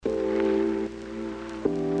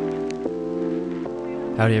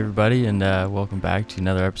Howdy everybody, and welcome back to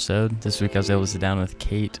another episode. This week I was able to sit down with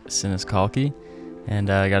Cate Siniscalchi, and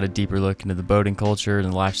I got a deeper look into the boating culture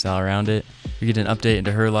and the lifestyle around it. We get an update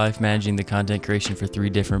into her life managing the content creation for 3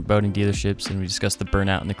 different boating dealerships, and we discuss the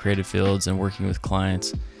burnout in the creative fields and working with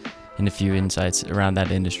clients and a few insights around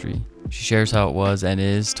that industry. She shares how it was and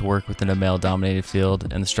is to work within a male-dominated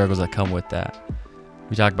field and the struggles that come with that.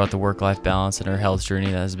 We talk about the work-life balance and her health journey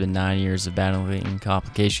that has been 9 years of battling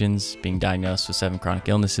complications, being diagnosed with 7 chronic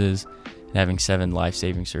illnesses, and having 7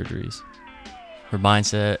 life-saving surgeries. Her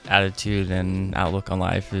mindset, attitude, and outlook on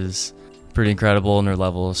life is pretty incredible, and her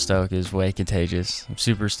level of stoke is way contagious. I'm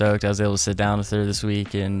super stoked I was able to sit down with her this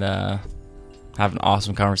week and have an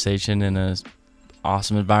awesome conversation in an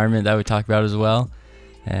awesome environment that we talk about as well.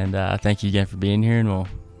 And thank you again for being here, and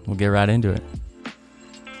we'll get right into it.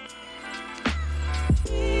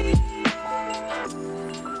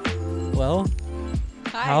 Well,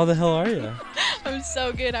 Hi. How the hell are you? I'm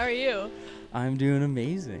so good. How are you? I'm doing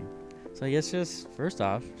amazing. So I guess just first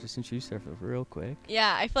off, just introduce yourself real quick.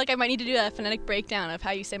 Yeah, I feel like I might need to do a phonetic breakdown of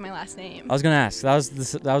how you say my last name. I was gonna ask. That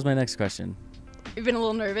was my next question. You've been a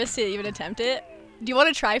little nervous to even attempt it. Do you want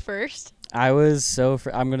to try first? I was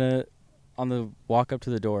I'm gonna on the walk up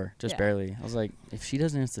to the door, just Yeah. barely. I was like, if she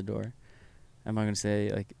doesn't answer the door, am I gonna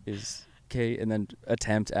say like is Kate and then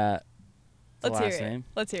attempt at the Let's last hear it. name?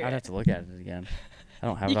 Let's hear I'd it. have to look at it again. I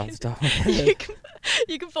don't have it You off can- the top of my head.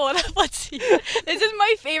 you can pull it up. Let's see. This is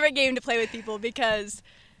my favorite game to play with people because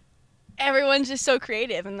everyone's just so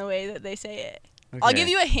creative in the way that they say it. I'll Okay. give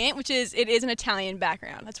you a hint, which is it is an Italian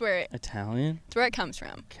background. That's where Italian. it comes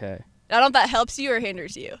from. Okay. I don't know if that helps you or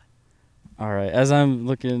hinders you. All right. As I'm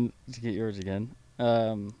looking to get yours again,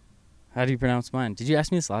 how do you pronounce mine? Did you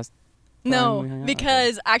ask me this last? No, we hung out?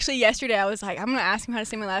 because actually yesterday I was like, I'm going to ask him how to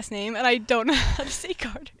say my last name, and I don't know how to say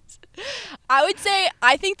Carter's. I would say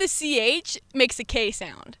I think the CH makes a K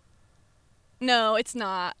sound. No, it's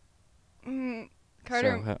not.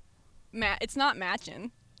 Carter, So, it's not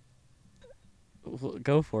matching.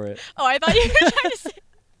 go for it. Oh, I thought you were trying to say.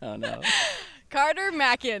 Oh no. Carter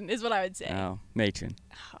Mackin is what I would say. Oh, Machen.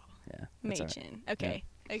 Oh, Yeah. that's all right. Machin. Okay.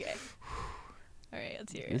 Okay. All right,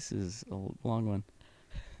 let's hear it. This is a long one.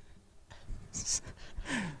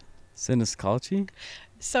 Siniscalchi?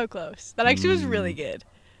 So close. That actually was really good.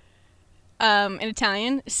 In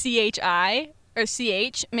Italian, CHI or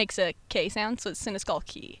CH makes a K sound, so it's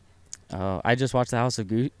Siniscalchi. Oh, I just watched The House of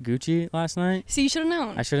Gucci last night. So you should have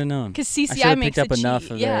known. I should have known. Because I CCI should've makes picked up a G. enough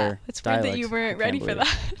of Yeah, their it's weird that you dialects. weren't I ready can't for believe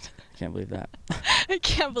that. I can't believe that. I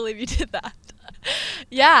can't believe you did that.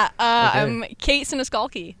 Yeah, Okay. I'm Cate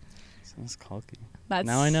Siniscalchi. Siniscalchi. That's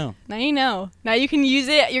Now I know. Now you know. Now you can use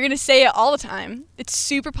it. You're gonna say it all the time. It's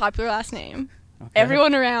super popular last name. Okay.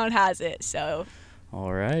 Everyone around has it. So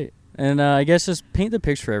All right. And I guess just paint the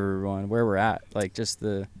picture for everyone where we're at, like just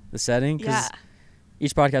the setting. 'Cause yeah,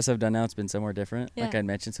 each podcast I've done now, it's been somewhere different, like Yeah. I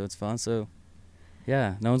mentioned, so it's fun. So,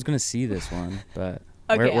 yeah, no one's going to see this one, but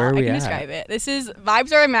okay. where are we I can at? describe it. This is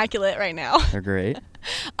vibes are immaculate right now. They're great.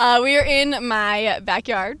 We are in my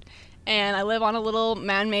backyard, and I live on a little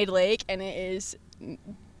man-made lake, and it is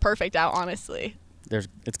perfect out. Honestly,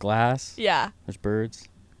 It's glass. yeah. There's birds.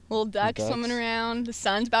 Little ducks ducks. swimming around. The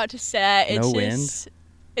sun's about to set. It's No just,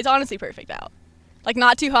 It's honestly perfect out. Like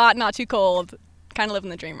not too hot, not too cold. Kind of living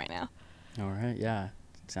the dream right now. All right, yeah.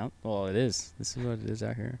 Well, it is. This is what it is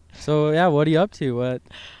out here. So, yeah, what are you up to? What?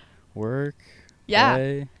 Work? Yeah.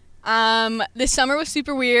 Play? This summer was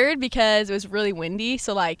super weird because it was really windy.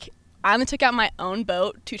 So like, I only took out my own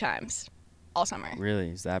boat 2 times all summer. Really?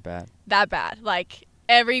 Is that bad? That bad. Like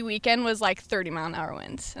every weekend was like 30-mile-an-hour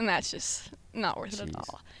winds, and that's just not worth it at Jeez.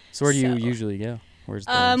 all. So, where do you So- usually go? Where's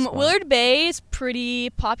the spot? Willard Bay is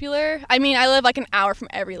pretty popular. I mean, I live like an hour from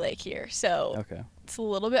every lake here, so Okay. it's a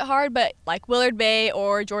little bit hard, but like Willard Bay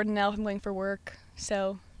or Jordanelle if I'm going for work.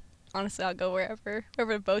 So honestly, I'll go wherever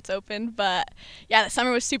the boat's open. But yeah, the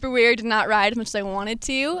summer was super weird. Did not ride as much as I wanted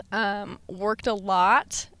to. Worked a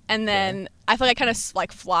lot, and then I feel like I kind of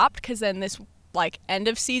like flopped because then this like end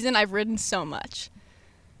of season I've ridden so much.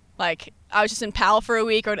 Like I was just in Powell for a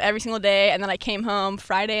week, rode every single day, and then I came home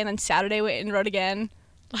Friday, and then Saturday went and rode again.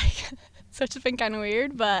 Like so it's just been kind of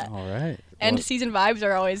weird, but All right. end Well, season vibes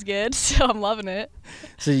are always good, so I'm loving it.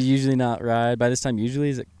 so you usually not ride. By this time, usually,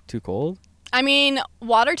 is it too cold? I mean,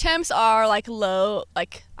 water temps are like low.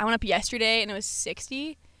 Like I went up yesterday and it was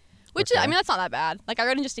 60, which Okay. I mean that's not that bad. Like I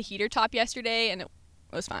rode in just a heater top yesterday and it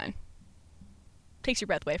was fine. Takes your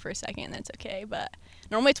breath away for a second and then it's okay, but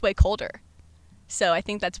normally it's way colder. So I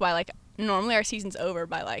think that's why like normally our season's over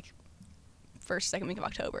by like first, second week of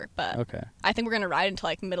October, but Okay. I think we're gonna ride until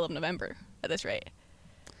like middle of November at this rate.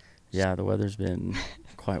 Yeah, the weather's been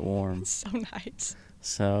quite warm. It's so nice.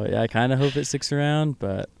 So, yeah, I kind of hope it sticks around,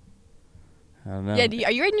 but I don't know. Yeah,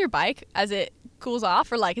 are you riding your bike as it cools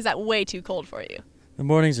off, or like is that way too cold for you? The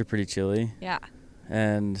mornings are pretty chilly. Yeah.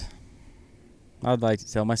 And I'd like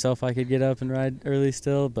to tell myself I could get up and ride early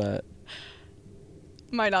still, but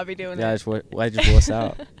Might not be doing I it. just wuss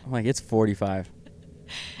out. I'm like, it's 45.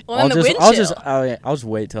 Well, then the wind chill. I'll just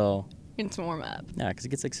wait till It's warm up. yeah, because it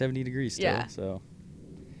gets like 70 degrees still. Yeah. So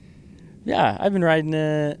yeah, I've been riding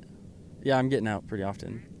it. Yeah, I'm getting out pretty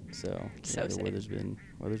often. So So yeah, the sick. weather's been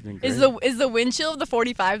great. Is the wind chill of the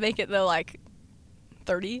 45 make it the like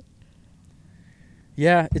 30?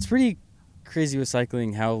 Yeah, it's pretty crazy with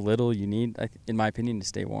cycling how little you need, in my opinion, to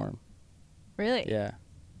stay warm. Really? Yeah.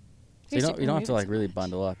 So You're you don't have to like so really much.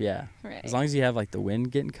 bundle up. Yeah. Right. As long as you have like the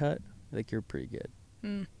wind getting cut, like you're pretty good.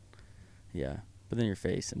 Mm. Yeah. But then your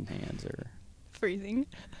face and hands are Freezing.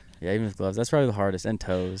 yeah, even with gloves. That's probably the hardest. And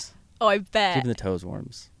toes. Oh, I bet. Keeping the toes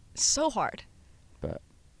warms. So hard.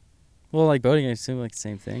 Well, like boating, I assume like the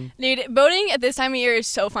same thing. Dude, boating at this time of year is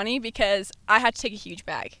so funny because I had to take a huge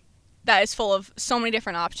bag that is full of so many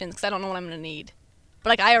different options because I don't know what I'm going to need. But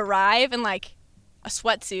like I arrive in like a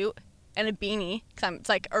sweatsuit and a beanie because it's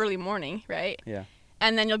like early morning, right? Yeah.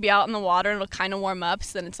 And then you'll be out in the water and it'll kind of warm up.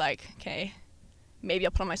 So then it's like, okay, maybe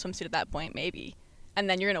I'll put on my swimsuit at that point, maybe. And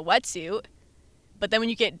then you're in a wetsuit. But then when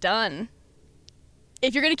you get done,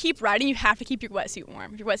 if you're going to keep riding, you have to keep your wetsuit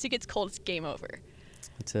warm. If your wetsuit gets cold, it's game over.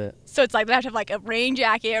 That's it. So it's like I have to have like a rain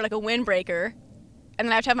jacket or like a windbreaker. And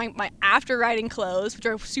then I have to have my after riding clothes, which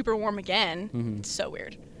are super warm again. Mm-hmm. It's so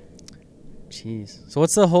weird. Jeez. So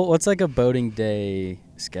what's like a boating day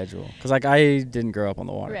schedule? Because like I didn't grow up on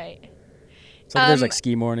the water. Right. So like, there's like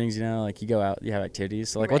ski mornings, you know, like you go out, you have activities.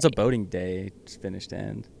 So like what's a Right. boating day finished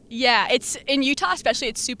end? Yeah, it's in Utah especially.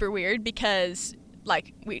 It's super weird because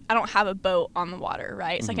like I don't have a boat on the water,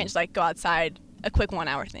 right? So I Mhm. can't just like go outside a quick 1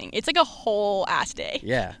 hour thing. It's like a whole ass day.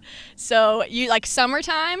 Yeah. So you like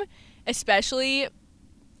summertime, especially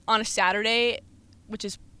on a Saturday, which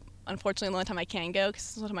is unfortunately the only time I can go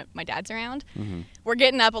because my dad's around. Mm-hmm. We're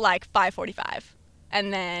getting up at like 5:45,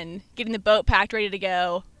 and then getting the boat packed, ready to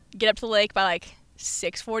go. Get up to the lake by like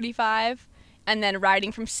 6:45, and then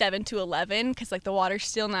riding from 7 to 11 because like the water's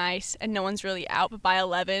still nice and no one's really out. But by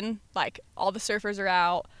 11, like all the surfers are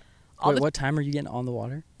out. Wait, what time are you getting on the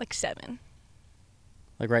water? Like 7.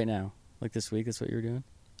 Like right now? Like this week? That's what you were doing?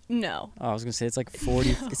 No. Oh, I was gonna say it's like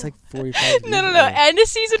 40. No. It's like 45. No. End of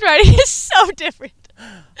season riding is so different.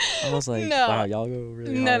 I was like, No. wow, y'all go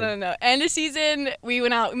really No, hard. no. End of season, we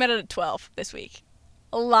went out. We met at 12 this week.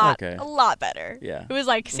 A lot better. Yeah. It was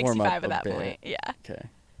like Warm up 65 at a that bit. point. Yeah. Okay.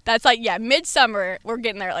 That's like, yeah, midsummer, we're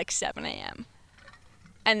getting there at like 7 a.m.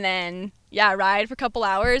 And then, yeah, ride for a couple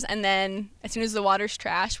hours. And then as soon as the water's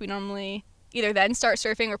trash, we normally either then start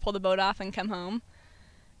surfing or pull the boat off and come home.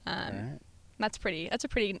 All right. That's a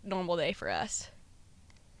pretty normal day for us.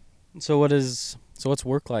 So what's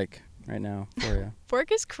work like right now for you?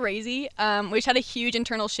 Work is crazy. We just had a huge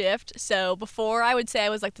internal shift. So before, I would say I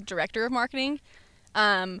was like the director of marketing,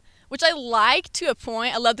 which I like to a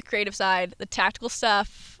point. I love the creative side. The tactical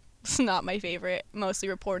stuff is not my favorite. Mostly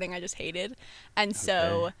reporting, I just hated. And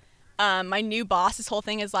so my new boss, this whole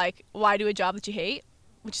thing is like, why do a job that you hate?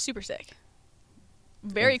 Which is super sick.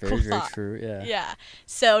 Very cool thought. Very true, yeah. Yeah.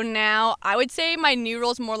 So now I would say my new role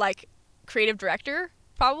is more like creative director,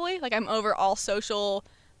 probably. Like I'm over all social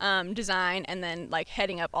design and then like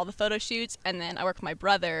heading up all the photo shoots. And then I work with my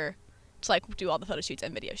brother to like do all the photo shoots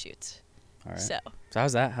and video shoots. All right. So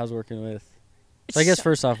how's that? How's working with? So I guess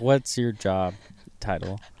first off, what's your job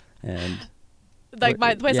title? And like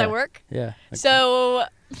the place I work? Yeah. So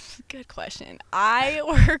good question. I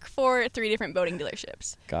work for 3 different boating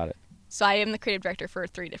dealerships. Got it. So I am the creative director for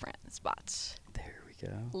 3 different spots. There we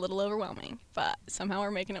go. A little overwhelming, but somehow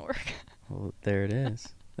we're making it work. Well, there it is.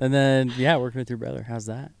 And then, yeah, working with your brother. How's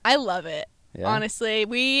that? I love it. Yeah. Honestly,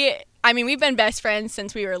 we've been best friends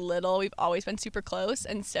since we were little. We've always been super close.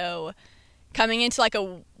 And so coming into like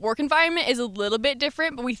a work environment is a little bit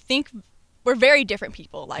different, but we think we're very different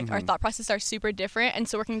people. Like our thought processes are super different. And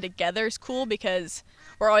so working together is cool because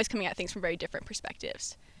we're always coming at things from very different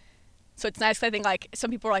perspectives. So it's nice because I think like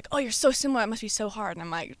some people are like, oh, you're so similar. It must be so hard. And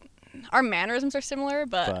I'm like, our mannerisms are similar,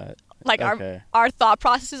 but like our thought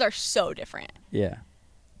processes are so different. Yeah.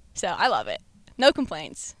 So I love it. No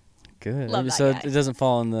complaints. Good. Love that so guy. it doesn't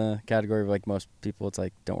fall in the category of like most people. It's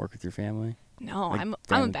like don't work with your family. No, Like I'm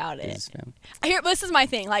about it. Family. This is my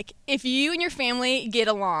thing. Like if you and your family get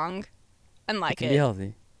along and like It can be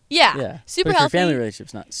healthy. Yeah. Yeah. Super but if healthy. your family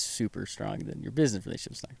relationship's not super strong, then your business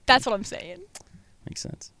relationship's not. That's what I'm saying. Makes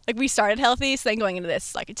sense. Like we started healthy, so then going into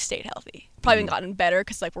this, like it stayed healthy. Probably gotten better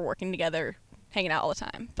because like we're working together, hanging out all the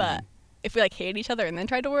time. But if we like hated each other and then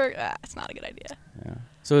tried to work, it's not a good idea. Yeah.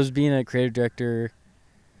 So is being a creative director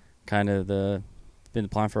kind of been the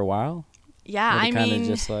plan for a while? Yeah, I kind mean, of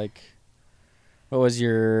just like, what was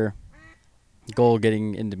your goal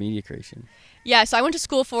getting into media creation? Yeah, so I went to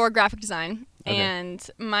school for graphic design, Okay. and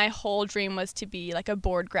my whole dream was to be like a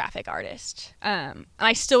board graphic artist. And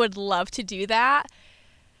I still would love to do that.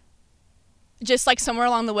 Just like somewhere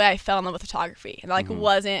along the way, I fell in love with photography. And like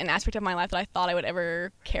wasn't an aspect of my life that I thought I would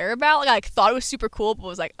ever care about. Like I thought it was super cool, but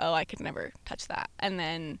was like, oh, I could never touch that. And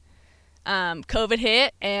then COVID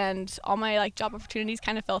hit, and all my like job opportunities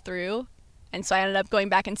kind of fell through. And so I ended up going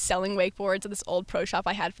back and selling wakeboards at this old pro shop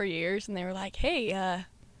I had for years. And they were like, hey,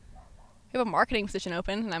 we have a marketing position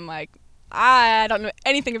open. And I'm like, I don't know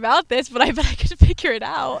anything about this, but I bet I could figure it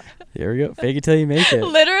out. Here we go. Fake it till you make it.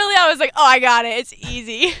 Literally, I was like, oh, I got it. It's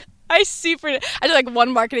easy. I did like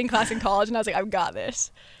one marketing class in college, and I was like, I've got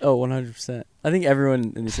this. Oh, 100%. I think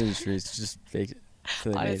everyone in this industry is just fake it.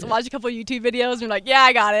 till they made Honestly, it. watch a couple of YouTube videos, and you're like, yeah,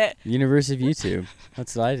 I got it. University of YouTube.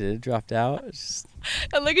 That's what I did. Dropped out. Just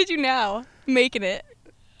And look at you now, making it.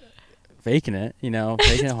 faking it, making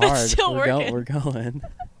it hard. still working. We're going.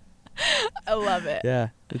 I love it. Yeah.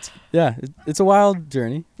 It's a wild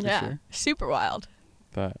journey, for Yeah, sure. super wild.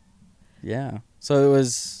 But yeah. So it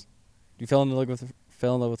was, you fell in love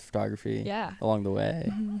with photography along the way.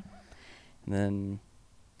 Mm-hmm. And then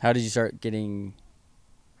how did you start getting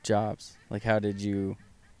jobs? Like, how did you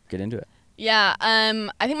get into it? Yeah, I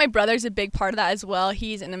think my brother's a big part of that as well.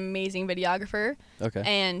 He's an amazing videographer. Okay.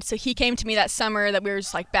 And so he came to me that summer that we were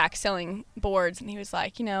just like back selling boards, and he was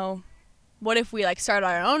like, what if we like started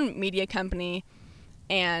our own media company?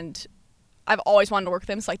 And I've always wanted to work with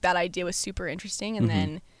him, so like that idea was super interesting. And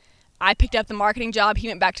then I picked up the marketing job. He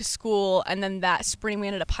went back to school, and then that spring we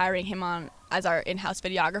ended up hiring him on as our in-house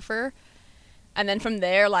videographer. And then from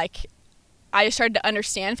there, like, I just started to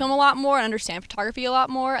understand film a lot more and understand photography a lot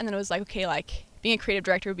more. And then it was like, okay, like being a creative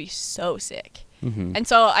director would be so sick. And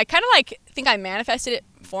so I kind of like think I manifested it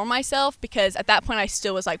for myself, because at that point I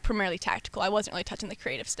still was like primarily tactical. I wasn't really touching the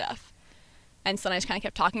creative stuff. And so then I just kind of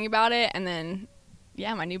kept talking about it. And then,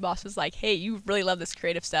 yeah, my new boss was like, hey, you really love this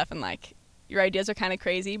creative stuff, and like your ideas are kind of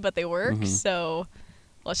crazy, but they work. So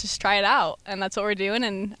let's just try it out. And that's what we're doing.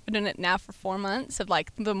 And I've been doing it now for 4 months of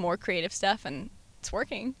like the more creative stuff, and it's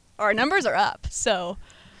working. Our numbers are up, so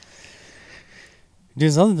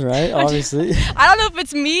Doing something right, obviously. I don't know if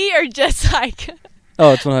it's me or just like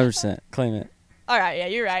Oh, it's 100%. Claim it. all right, yeah,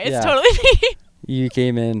 you're right, it's Yeah. totally me. You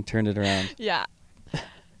came in, turned it around. Yeah,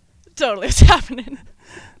 totally what's happening.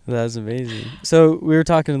 That's amazing. So we were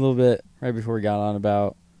talking a little bit right before we got on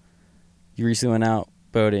about you recently went out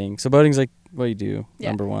boating. So boating's like what you do,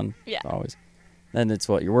 number one, always. And it's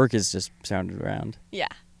what your work is, just sounded around. Yeah.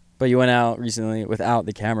 But you went out recently without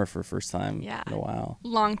the camera for the first time in a while.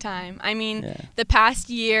 Long time. I mean, the past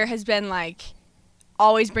year has been like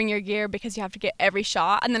always bring your gear, because you have to get every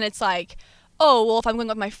shot. And then it's like, oh, well, if I'm going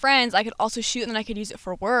with my friends, I could also shoot, and then I could use it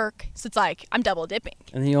for work. So it's like I'm double dipping.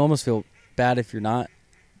 And then you almost feel bad if you're not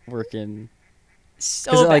working.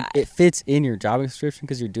 So bad. bad. It fits in your job description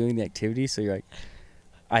because you're doing the activity. So you're like,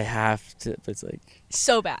 I have to. But it's like.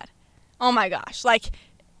 So bad. Oh my gosh. Like,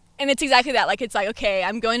 and it's exactly that. Like, it's like, okay,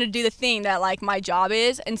 I'm going to do the thing that like my job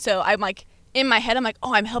is. And so I'm like, in my head, I'm like,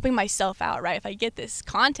 oh, I'm helping myself out, right? If I get this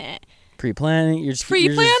content. Pre-planning. You're just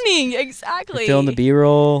pre-planning, exactly. You're filling the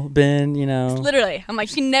B-roll bin, Literally. I'm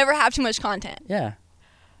like, you can never have too much content. Yeah.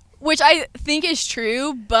 Which I think is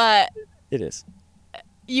true, but it is.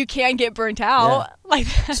 You can get burnt out. Yeah. Like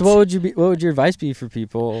that. So what would your advice be for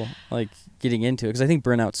people like getting into it? Because I think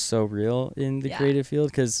burnout's so real in the creative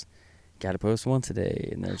field, because you got to post once a day,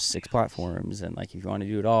 and there's 6 platforms, and like if you want to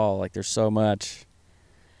do it all, like there's so much,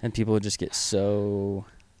 and people just get so.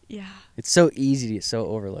 Yeah. It's so easy to get so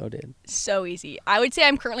overloaded. So easy. I would say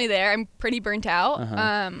I'm currently there. I'm pretty burnt out.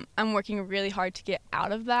 I'm working really hard to get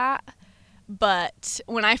out of that. But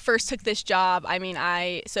when I first took this job, I mean,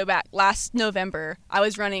 back last November, I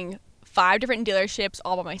was running 5 different dealerships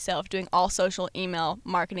all by myself, doing all social, email,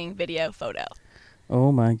 marketing, video, photo.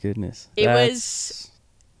 Oh my goodness.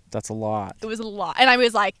 That's a lot. It was a lot. And I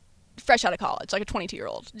was like fresh out of college, like a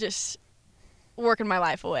 22-year-old, just working my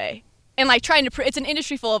life away. And like trying to it's an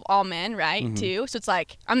industry full of all men, right? Too. So it's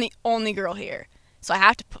like I'm the only girl here. So I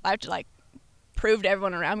have to like prove to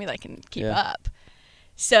everyone around me that I can keep up.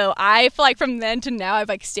 So I feel like from then to now I've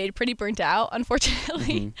like stayed pretty burnt out,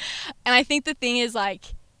 unfortunately. And I think the thing is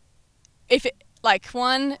like if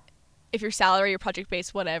your salary, your project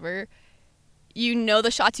based, whatever, the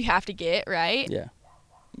shots you have to get, right? Yeah.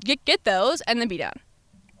 Get those and then be done.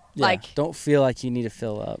 Yeah. Like don't feel like you need to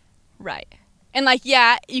fill up. Right. And like,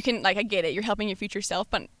 yeah, you can, like, I get it. You're helping your future self,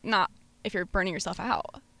 but not if you're burning yourself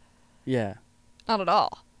out. Yeah. Not at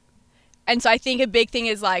all. And so I think a big thing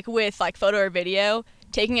is like with like photo or video,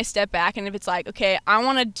 taking a step back, and if it's like, okay, I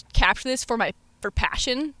want to capture this for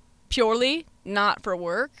passion purely, not for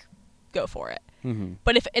work, go for it. Mm-hmm.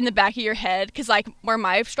 But if in the back of your head, because like where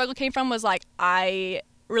my struggle came from was like I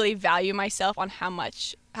really value myself on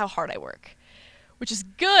how hard I work, which is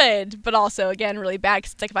good, but also again really bad,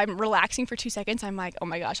 because it's like if I'm relaxing for 2 seconds, I'm like, oh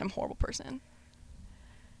my gosh, I'm a horrible person.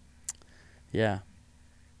 Yeah.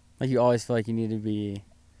 Like you always feel like you need to be.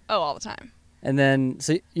 Oh, all the time. And then,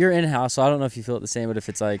 so you're in-house, so I don't know if you feel it the same, but if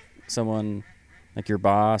it's like someone, like your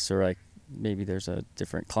boss, or like maybe there's a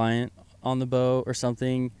different client on the boat or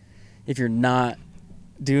something, if you're not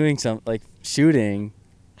doing like shooting,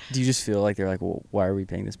 do you just feel like they're like, well, why are we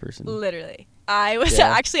paying this person? Literally. I was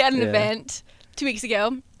actually at an event 2 weeks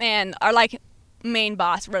ago, and our like main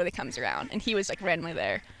boss rarely comes around, and he was like randomly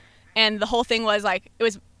there. And the whole thing was like, it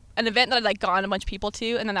was an event that I'd like gone a bunch of people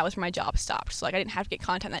to, and then that was where my job stopped. So like I didn't have to get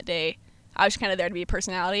content that day. I was kind of there to be a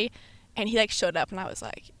personality, and he like showed up, and I was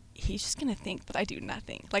like, he's just gonna think that I do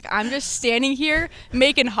nothing. Like I'm just standing here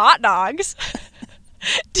making hot dogs,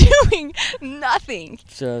 doing nothing,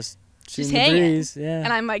 Just shooting hanging. the breeze. Yeah.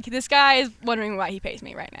 And I'm like, this guy is wondering why he pays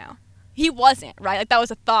me right now. He wasn't, right? Like that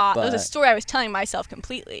was a thought. That was a story I was telling myself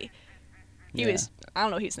completely. He was, I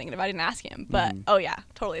don't know what he was thinking if I didn't ask him, but oh yeah,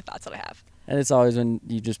 totally thoughts that I have. And it's always when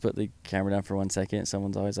you just put the camera down for 1 second,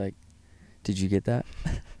 someone's always like, did you get that?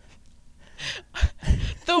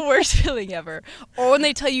 The worst feeling ever. Or when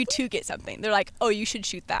they tell you to get something, they're like, oh, you should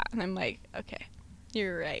shoot that. And I'm like, okay,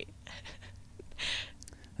 you're right.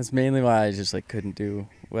 That's mainly why I just like couldn't do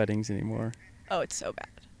weddings anymore. Oh, it's so bad.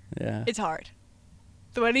 Yeah. It's hard.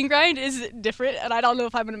 The wedding grind is different, and I don't know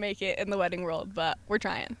if I'm going to make it in the wedding world, but we're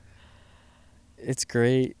trying. It's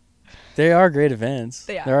great. They are great events.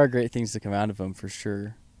 They are. There are great things to come out of them for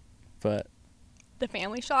sure. But the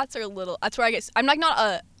family shots are a little, that's where I guess,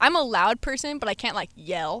 I'm a loud person, but I can't like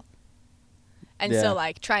yell. And so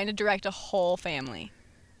like trying to direct a whole family,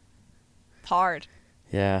 it's hard.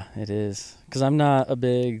 Yeah, it is. Because I'm not a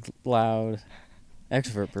big, loud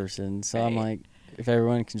extrovert person. So I'm like, if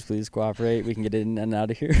everyone can please cooperate, we can get in and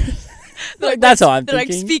out of here. That's how I'm thinking. They're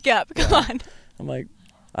like, speak up, come on. I'm like,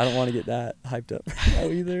 I don't want to get that hyped up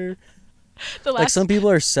either. Like some people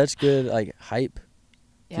are such good like hype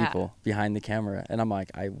people behind the camera, and I'm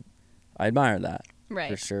like, I admire that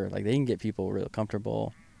for sure. Like they can get people real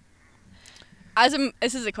comfortable.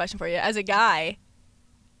 This is a question for you. As a guy,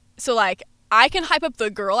 so like I can hype up the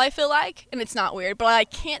girl, I feel like, and it's not weird, but I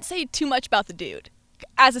can't say too much about the dude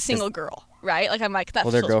as a single girl, right? Like I'm like that.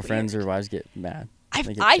 Well, their girlfriends or wives get mad.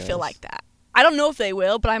 I feel like that. I don't know if they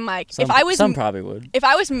will, but I'm like, some probably would. If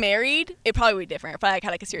I was married, it probably would be different. If I like,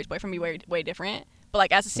 had like a serious boyfriend, it'd be way different. But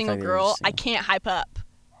like as a single girl, I can't hype up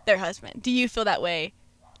their husband. Do you feel that way?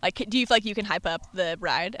 Like, do you feel like you can hype up the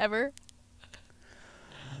bride ever?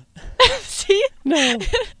 See? No.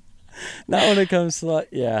 Not when it comes to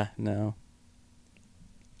like, no.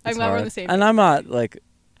 I'm glad we're on the same page. And I'm not like,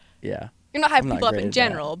 You're not hyping people up in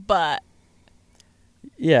general, but.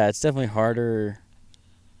 Yeah, it's definitely harder.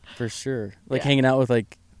 For sure. Like hanging out with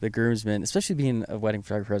like the groomsmen, especially being a wedding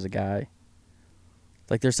photographer as a guy.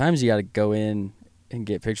 Like there's times you got to go in and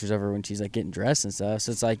get pictures of her when she's like getting dressed and stuff.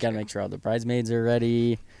 So it's like got to make sure all the bridesmaids are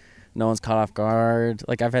ready. No one's caught off guard.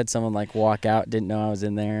 Like I've had someone like walk out, didn't know I was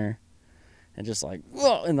in there, and just like,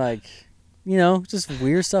 whoa, and like, just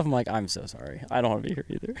weird stuff. I'm like, I'm so sorry. I don't want to be here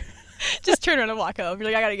either. Just turn around and walk home.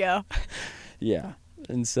 You're like, I got to go. Yeah.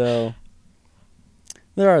 And so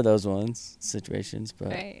there are those situations,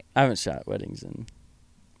 but I haven't shot weddings in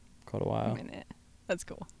quite a while. A minute. That's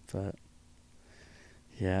cool. But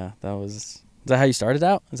yeah, is that how you started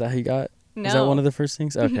out? Is that how you got? No. Is that one of the first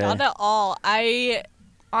things? Okay. Not at all. I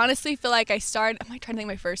honestly feel like I trying to think of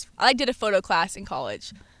my first. I did a photo class in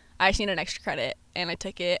college. I just needed an extra credit, and I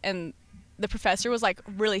took it, and the professor was like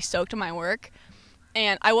really stoked on my work,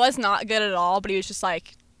 and I was not good at all, but he was just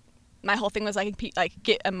like, my whole thing was like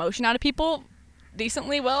get emotion out of people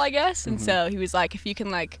decently well, I guess. And so he was like, if you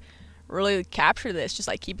can like really capture this, just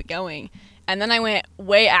like keep it going. And then I went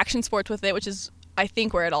way action sports with it, which is I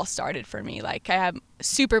think where it all started for me. Like I am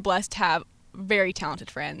super blessed to have very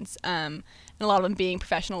talented friends, and a lot of them being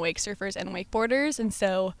professional wake surfers and wakeboarders. And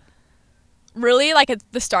so really like at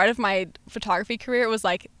the start of my photography career, it was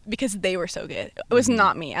like because they were so good. It was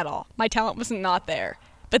not me at all. My talent was not there,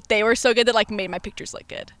 but they were so good that like made my pictures look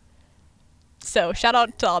good. So shout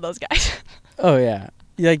out to all those guys. Oh yeah.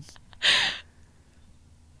 Like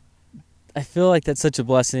I feel like that's such a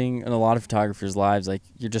blessing in a lot of photographers' lives. Like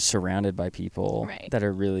you're just surrounded by people that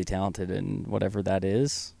are really talented in whatever that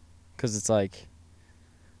is. 'Cause it's like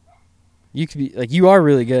you could be like, you are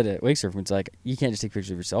really good at wake surfing. It's like you can't just take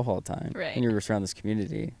pictures of yourself all the time, Right. and you're around this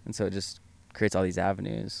community, and so it just creates all these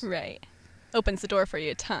avenues. Right. Opens the door for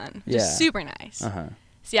you a ton. Yeah. Just super nice. Uh-huh.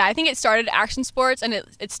 So yeah, I think it started action sports, and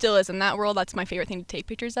it still is in that world. That's my favorite thing to take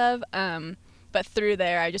pictures of. But through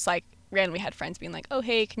there, I just like randomly had friends being like, "Oh,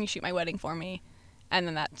 hey, can you shoot my wedding for me?" And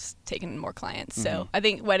then that's taken more clients. So I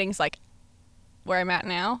think weddings like where I'm at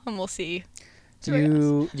now, and we'll see.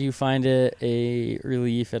 Do you find it a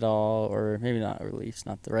relief at all, or maybe not relief's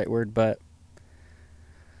not the right word, but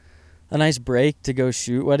a nice break to go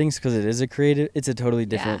shoot weddings, because it's a totally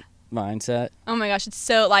different mindset. Oh my gosh, it's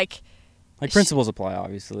so like principles apply,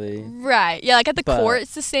 obviously. Right. Yeah, like at the core,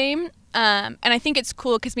 it's the same. And I think it's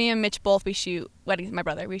cool because me and Mitch both, we shoot weddings. My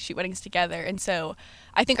brother, we shoot weddings together. And so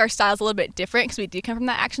I think our style's a little bit different because we do come from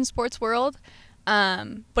that action sports world.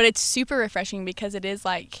 But it's super refreshing because it is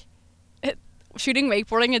like shooting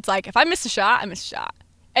wakeboarding. It's like if I miss a shot, I miss a shot.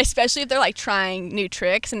 Especially if they're like trying new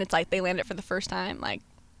tricks and it's like they land it for the first time, like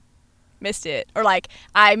missed it. Or like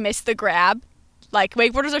I missed the grab. Like,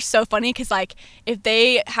 wakeboarders are so funny because, like, if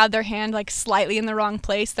they have their hand, like, slightly in the wrong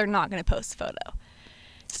place, they're not going to post a photo.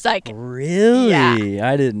 It's like... Really? Yeah.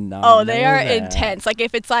 I did not know they are that. Intense. Like,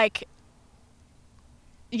 if it's, like...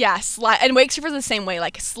 Yeah, and wake surfers are the same way.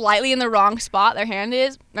 Like, slightly in the wrong spot their hand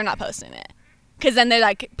is, they're not posting it. Because then they're,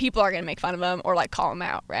 like, people are going to make fun of them or, like, call them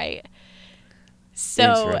out, right?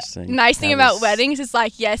 So, nice thing about weddings is,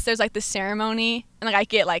 like, yes, there's, like, the ceremony. And, like, I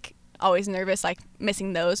get, like... always nervous like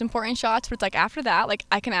missing those important shots, but it's like after that like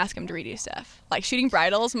I can ask him to redo stuff. Like shooting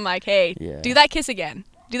bridals, I'm like, hey, do that kiss again,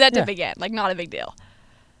 do that dip again, like not a big deal.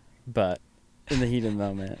 But in the heat of the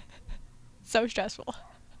moment, so stressful.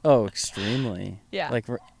 Oh, extremely. Yeah. Like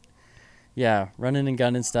running and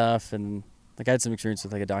gunning stuff, and like I had some experience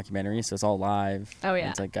with like a documentary, so it's all live. Oh yeah. And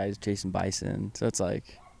it's like guys chasing bison, so it's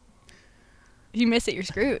like if you miss it, you're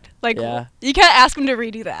screwed. Like you can't ask him to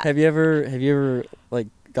redo that. Have you ever like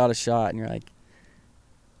got a shot and you're like,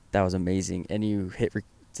 that was amazing, and you hit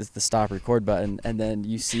just the stop record button, and then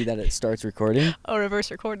you see that it starts recording? Oh, reverse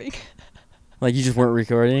recording. Like you just weren't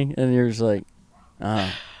recording, and you're just like,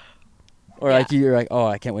 or like you're like, oh,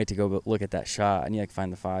 I can't wait to go look at that shot, and you like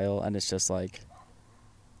find the file, and it's just like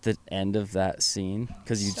the end of that scene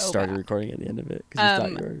because you started recording at the end of it because you thought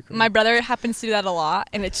you were recording. My brother happens to do that a lot,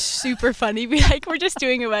 and it's super funny. We're just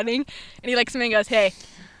doing a wedding, and he looks at me and goes, hey,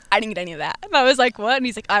 I didn't get any of that. And I was like, what? And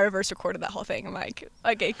he's like, I reverse recorded that whole thing. I'm like,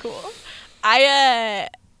 okay, cool. I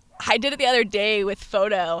did it the other day with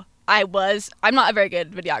photo. I'm not a very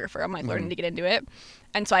good videographer. I'm like learning to get into it.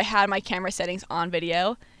 And so I had my camera settings on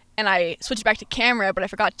video, and I switched back to camera, but I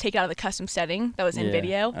forgot to take it out of the custom setting that was in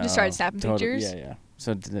video. Just started snapping pictures. Yeah.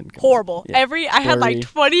 So it didn't horrible. Yeah. I had like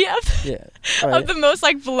 20 of the most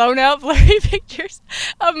like blown out blurry pictures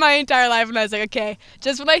of my entire life, and I was like, okay,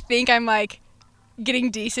 just when I think I'm like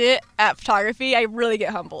getting decent at photography, I really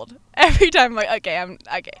get humbled every time. I'm like, okay,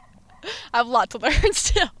 I have a lot to learn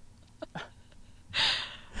still.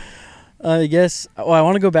 I guess. Well, I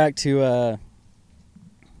want to go back to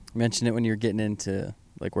mention it when you're getting into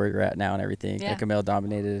like where you're at now and everything, like a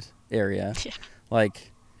male-dominated area. Yeah.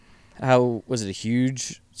 Like, how was it a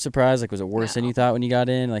huge surprise? Like, was it worse than you thought when you got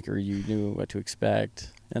in? Like, or you knew what to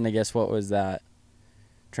expect? And I guess what was that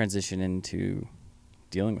transition into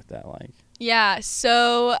dealing with that like? Yeah,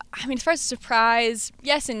 so, I mean, as far as a surprise,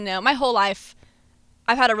 yes and no. My whole life,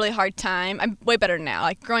 I've had a really hard time. I'm way better now.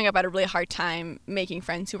 Like, growing up, I had a really hard time making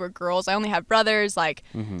friends who were girls. I only have brothers, like,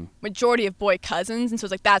 majority of boy cousins, and so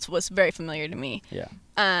it's like that's what's very familiar to me. Yeah.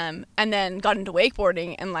 And then got into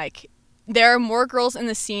wakeboarding, and, like, there are more girls in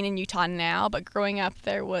the scene in Utah now, but growing up,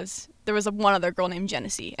 there was one other girl named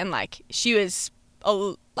Genesee, and, like, she was,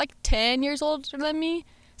 like, 10 years older than me.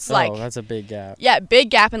 So, like, that's a big gap. Yeah, big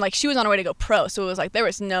gap, and like she was on her way to go pro, so it was like there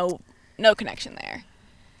was no connection there.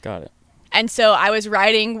 Got it. And so I was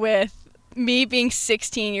riding with me being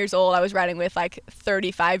 16 years old. I was riding with like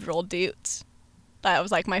 35-year-old dudes. That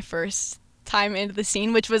was like my first time into the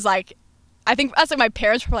scene, which was like, I think that's like my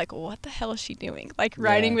parents were like, "What the hell is she doing?" Like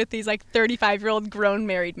riding with these like 35-year-old grown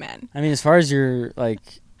married men. I mean, as far as your like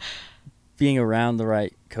being around the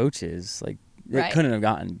right coaches, like. It couldn't have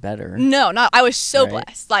gotten better. No, I was so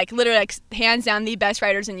blessed. Like, literally, like, hands down, the best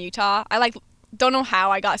riders in Utah. I, like, don't know how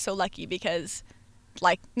I got so lucky because,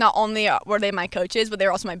 like, not only were they my coaches, but they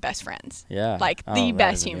were also my best friends. Yeah. Like, the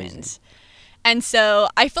best humans. And so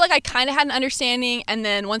I feel like I kind of had an understanding, and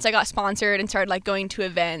then once I got sponsored and started, like, going to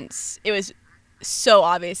events, it was so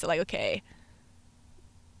obvious that, like, okay,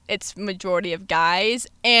 it's majority of guys,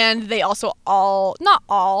 and they also not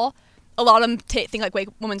all, a lot of them think like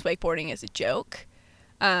women's wakeboarding is a joke.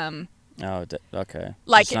 Oh, okay.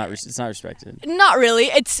 Like, it's not respected. Not really.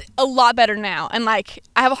 It's a lot better now. And, like,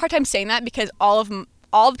 I have a hard time saying that because all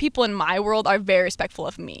the people in my world are very respectful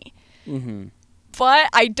of me. Mm-hmm. But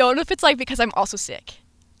I don't know if it's, like, because I'm also sick.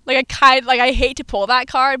 Like, I hate to pull that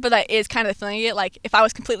card, but that is kind of the feeling of it. Like, if I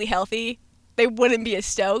was completely healthy, they wouldn't be as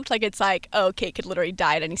stoked. Like, it's like, oh, Cate could literally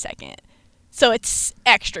die at any second. So it's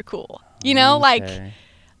extra cool. You know? Okay. Like,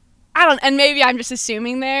 I don't, and maybe I'm just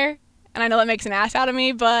assuming there. And I know that makes an ass out of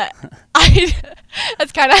me, but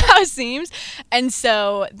that's kind of how it seems. And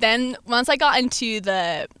so then once I got into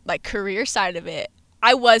the, like, career side of it,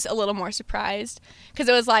 I was a little more surprised because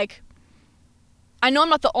it was like, I know I'm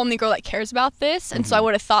not the only girl that cares about this. And so I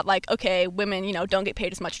would have thought, like, okay, women, you know, don't get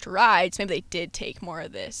paid as much to ride. So maybe they did take more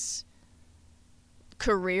of this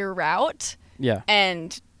career route. Yeah.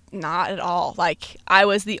 And not at all. Like, I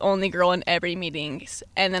was the only girl in every meetings.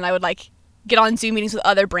 And then I would, like, get on Zoom meetings with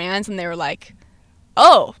other brands and they were like,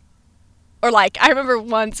 oh. Or, like, I remember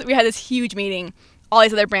once we had this huge meeting, all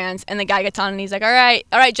these other brands, and the guy gets on and he's like, all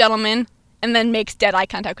right, gentlemen, and then makes dead eye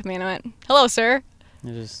contact with me, and I went, hello, sir.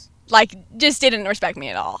 Just didn't respect me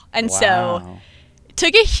at all. And so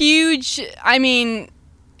took a huge, I mean,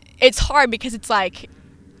 it's hard because it's like,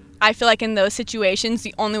 I feel like in those situations,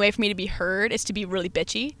 the only way for me to be heard is to be really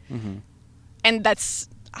bitchy. Mm-hmm. And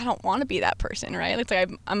I don't want to be that person, right? It's like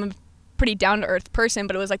I'm a pretty down-to-earth person,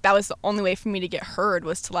 but it was like that was the only way for me to get heard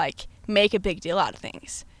was to, like, make a big deal out of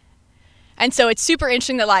things. And so it's super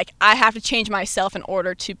interesting that, like, I have to change myself in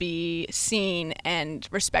order to be seen and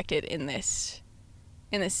respected in this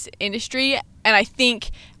industry. And I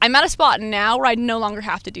think I'm at a spot now where I no longer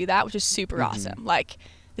have to do that, which is super awesome. Like,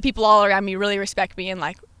 the people all around me really respect me and,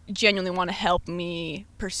 like, genuinely want to help me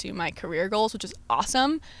pursue my career goals, which is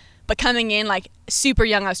awesome. But coming in, like, super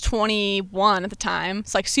young, I was 21 at the time.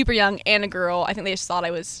 It's, like, super young and a girl. I think they just thought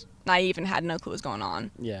I was naive and had no clue what was going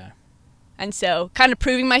on. Yeah. And so kind of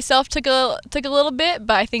proving myself took a little bit,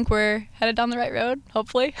 but I think we're headed down the right road,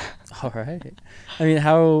 hopefully. All right. I mean,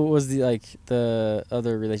 how was the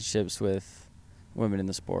other relationships with women in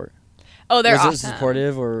the sport? Oh, they're awesome. Was it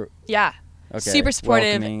supportive or? Yeah. Okay. Super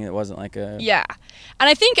supportive. Welcoming. It wasn't like a. Yeah. And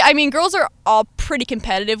I think, I mean, girls are all pretty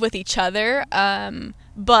competitive with each other.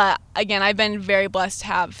 But again, I've been very blessed to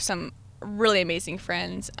have some really amazing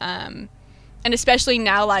friends. And especially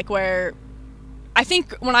now, like, where I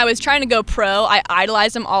think when I was trying to go pro, I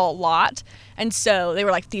idolized them all a lot. And so they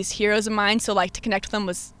were like these heroes of mine. So, like, to connect with them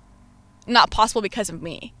was not possible because of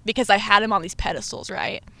me, because I had them on these pedestals,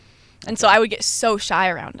 right? And so I would get so shy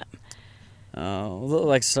around them. Oh,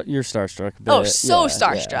 like you're starstruck. Oh, so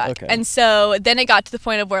starstruck. Yeah, okay. And so then it got to the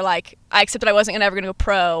point of where, like, I accepted I wasn't ever going to go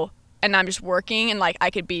pro, and I'm just working, and, like, I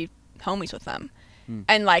could be homies with them.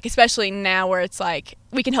 And, like, especially now where it's like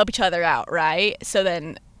we can help each other out, right? So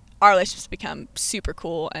then our relationships become super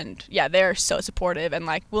cool, and yeah, they're so supportive and,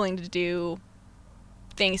 like, willing to do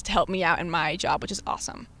things to help me out in my job, which is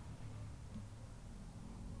awesome.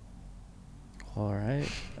 All right.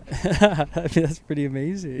 I mean, that's pretty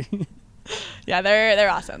amazing. Yeah, they're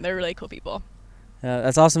awesome. They're really cool people. Yeah,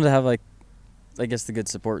 that's awesome to have, like, I guess the good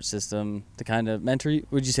support system to kind of mentor you.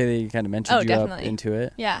 Would you say they kind of mentored you definitely. up into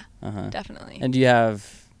it? Yeah, definitely. And do you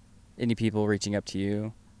have any people reaching up to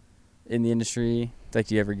you in the industry? Like,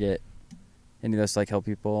 do you ever get any of those to, like, help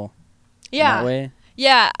people in that way?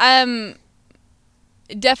 Yeah,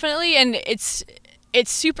 definitely. And it's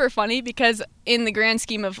super funny because in the grand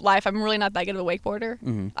scheme of life, I'm really not that good of a wakeboarder.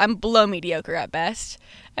 Mm-hmm. I'm below mediocre at best.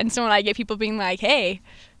 And so when I get people being like, hey,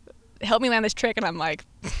 help me land this trick, and I'm like,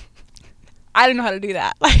 I don't know how to do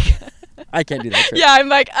that. Like, I can't do that trick. Yeah, I'm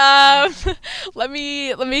like, let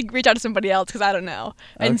me reach out to somebody else because I don't know.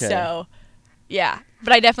 And so, yeah.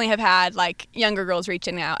 But I definitely have had, like, younger girls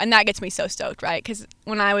reaching out, and that gets me so stoked, right? Because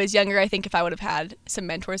when I was younger, I think if I would have had some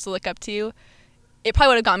mentors to look up to, it probably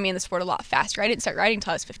would have gotten me in the sport a lot faster. I didn't start riding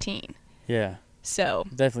until I was 15. Yeah. So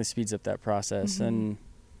it definitely speeds up that process. Mm-hmm. And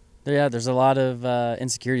there's a lot of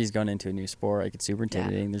insecurities going into a new sport. Like, it's super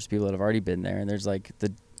intimidating. Yeah. There's people that have already been there, and there's, like,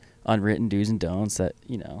 the unwritten do's and don'ts that,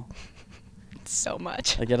 you know. So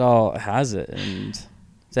much. Like, it all has it. And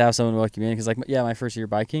to have someone welcome you in, because, like, yeah, my first year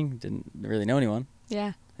biking, didn't really know anyone.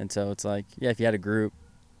 Yeah. And so it's like, yeah, if you had a group,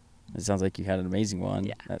 it sounds like you had an amazing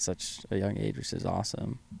one at such a young age, which is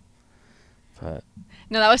awesome. But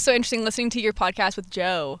no, that was so interesting listening to your podcast with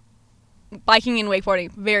Joe. Biking and wakeboarding,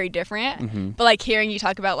 very different. Mm-hmm. But, like, hearing you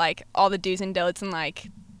talk about, like, all the do's and don'ts and, like,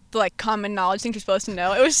 the, like, common knowledge things you're supposed to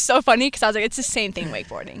know, it was so funny because I was like, it's the same thing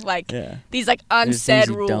wakeboarding. Like, these, like, unsaid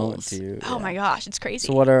rules. Don't do. Oh my gosh, it's crazy.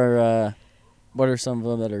 So what are some of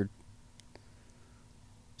them that are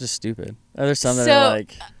just stupid? Are there some that are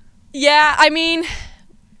like? Yeah, I mean,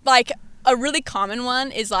 like, a really common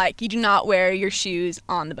one is like you do not wear your shoes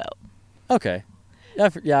on the boat. Okay.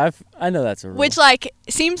 I know that's a rule. Which like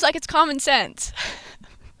seems like it's common sense.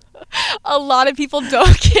 A lot of people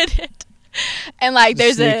don't get it. And like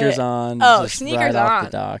there's sneakers on. Oh, just sneakers right on. off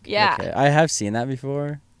the dock. Yeah. Okay. I have seen that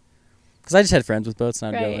before. Because I just had friends with boats,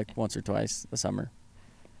 and I'd go Right. like once or twice a summer.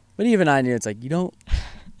 But even I knew it's like you don't.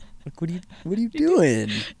 Like, what are you doing?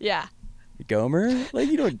 Yeah. Gomer? Like,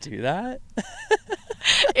 you don't do that.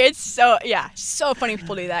 It's so funny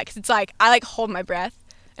people do that because it's like I like hold my breath.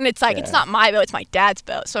 And it's like, it's not my boat, it's my dad's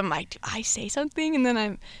boat. So I'm like, do I say something? And then I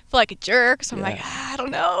feel like a jerk. So I'm like, I don't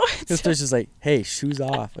know. Because there's just like, hey, shoes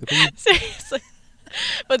off. Like, seriously.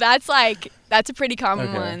 But that's a pretty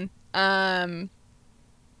common one. I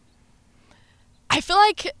feel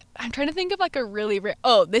like, I'm trying to think of like a really rare,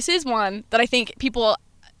 this is one that I think people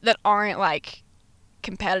that aren't like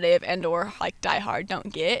competitive and or like die hard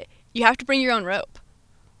don't get. You have to bring your own rope.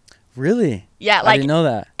 Really? Yeah, I like didn't know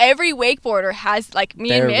that. Every wakeboarder has, like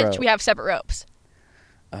me and Mitch, rope. we have separate ropes.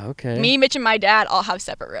 Okay. Me, Mitch, and my dad all have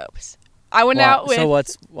separate ropes. I went out with. So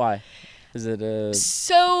why? Is it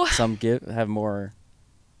some have more?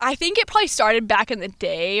 I think it probably started back in the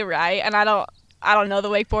day, right? And I don't know the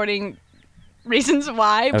wakeboarding reasons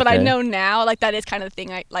why, but I know now like that is kind of the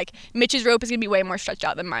thing. Like Mitch's rope is gonna be way more stretched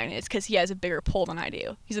out than mine is because he has a bigger pull than I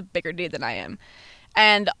do. He's a bigger dude than I am.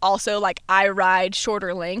 And also, like, I ride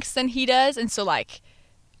shorter lengths than he does. And so, like,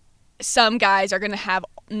 some guys are going to have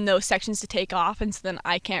no sections to take off. And so then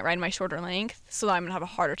I can't ride my shorter length. So I'm going to have a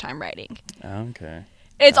harder time riding. Okay.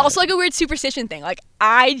 It's also, like, a weird superstition thing. Like,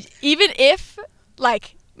 even if,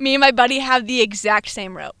 like, me and my buddy have the exact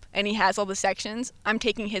same rope and he has all the sections, I'm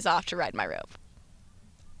taking his off to ride my rope.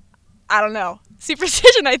 I don't know.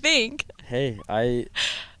 Superstition, I think. Hey,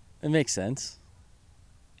 it makes sense.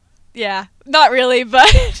 Yeah, not really,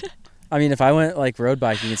 but I mean, if I went like road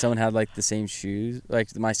biking and someone had like the same shoes,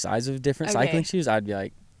 like my size of different cycling shoes, I'd be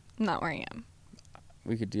like, I'm not wearing them.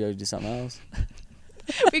 We could do something else.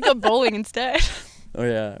 We go bowling instead. Oh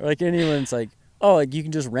yeah, like anyone's like, oh, like you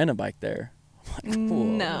can just rent a bike there. I'm like, cool.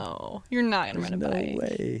 No, you're not gonna rent a bike. No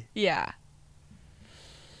way. Yeah.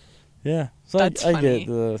 Yeah, so That's I funny. get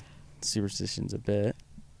the superstitions a bit,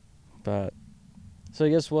 but so I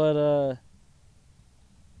guess what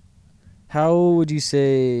how would you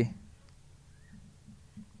say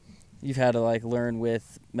you've had to like learn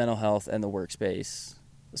with mental health and the workspace,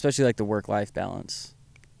 especially like the work-life balance?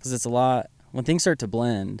 Because it's a lot when things start to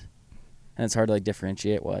blend, and it's hard to like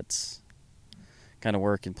differentiate what's kind of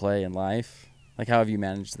work and play in life. Like, how have you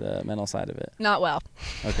managed the mental side of it? Not well.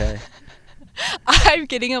 Okay. I'm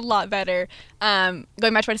getting a lot better. Going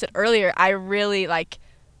back to what I said earlier, I really like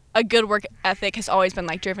a good work ethic has always been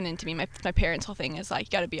like driven into me. My parents' whole thing is like,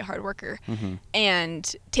 you got to be a hard worker. Mm-hmm.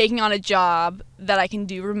 And taking on a job that I can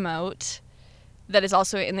do remote, that is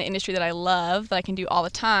also in the industry that I love, that I can do all the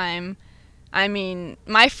time. I mean,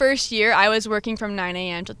 my first year, I was working from 9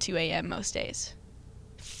 a.m. till 2 a.m. most days.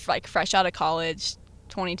 Like fresh out of college,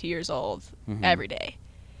 22 years old, every day.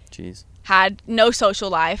 Jeez. Had no social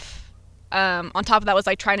life. On top of that was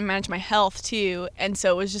like trying to manage my health too. And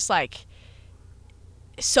so it was just like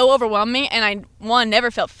so overwhelming, and I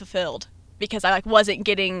never felt fulfilled because I like wasn't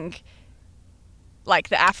getting like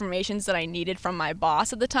the affirmations that I needed from my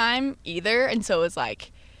boss at the time either. And so it was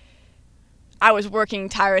like I was working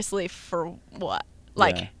tirelessly for what?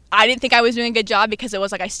 Like I didn't think I was doing a good job because it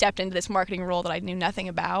was like I stepped into this marketing role that I knew nothing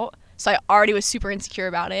about. So I already was super insecure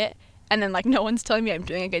about it. And then like no one's telling me I'm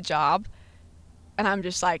doing a good job. And I'm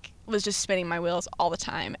just like was just spinning my wheels all the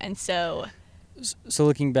time. And so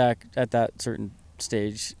looking back at that certain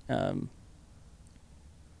stage,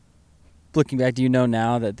 looking back, do you know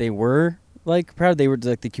now that they were like proud? They were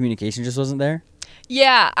like the communication just wasn't there?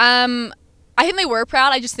 Yeah, I think they were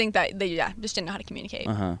proud. I just think that they just didn't know how to communicate.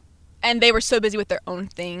 And they were so busy with their own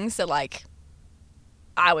things that like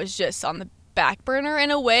I was just on the back burner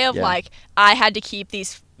in a way of like I had to keep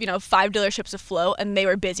these 5 dealerships afloat, and they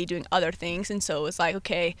were busy doing other things. And so it was like,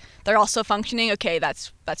 okay, they're also functioning. Okay,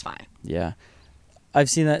 that's fine. Yeah. I've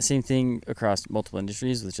seen that same thing across multiple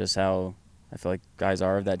industries with just how I feel like guys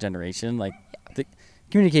are of that generation. Like the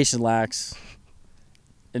communication lacks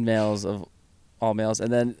in males of all males,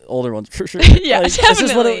 and then older ones for sure. Yeah, like,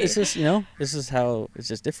 definitely. It's just this is how it's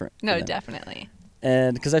just different. No, definitely.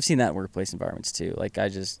 And because I've seen that in workplace environments too. Like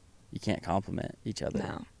you can't compliment each other.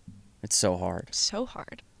 No. It's so hard. So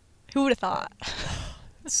hard. Who would have thought?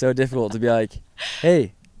 It's so difficult to be like,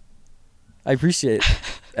 hey, I appreciate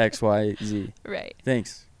X, Y, Z. Right.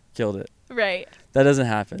 Thanks. Killed it. Right. That doesn't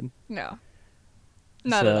happen. No.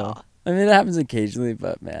 Not at all. I mean, it happens occasionally,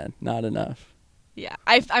 but man, not enough. Yeah.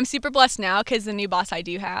 I'm super blessed now because the new boss I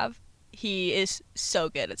do have, he is so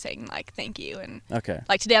good at saying, like, thank you. And, Okay.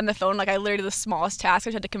 like, today on the phone, like, I literally did the smallest task. I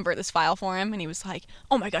just had to convert this file for him, and he was like,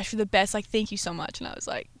 oh, my gosh, you're the best. Like, thank you so much. And I was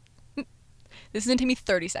like, this is going to take me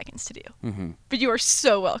 30 seconds to do. Mm-hmm. But you are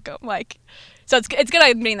so welcome. Like, so it's good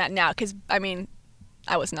I'm admitting that now because, I mean,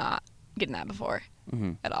 I was not getting that before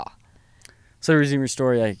at all. So resume your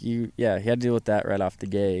story, like, you had to deal with that right off the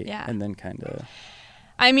gate. Yeah. And then kind of...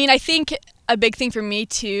 I mean, I think a big thing for me,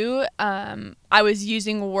 too, I was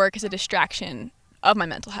using work as a distraction of my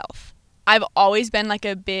mental health. I've always been, like,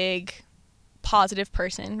 a big positive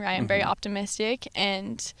person, right? I'm very optimistic,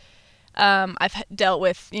 and I've dealt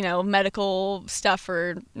with, medical stuff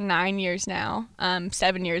for 9 years now,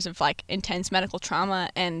 7 years of, like, intense medical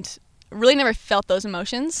trauma, and really never felt those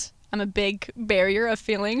emotions. I'm a big barrier of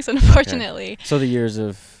feelings, unfortunately. Okay. So the years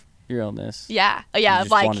of your illness. Yeah. You Yeah.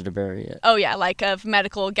 just Like, wanted to bury it. oh, yeah. Like, of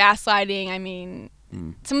medical gaslighting. I mean,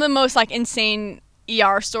 some of the most, like, insane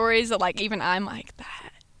ER stories that, like, even I'm like,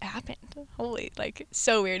 that happened. Holy, like,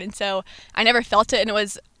 so weird. And so I never felt it. And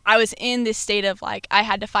I was in this state of, like, I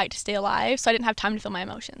had to fight to stay alive. So I didn't have time to feel my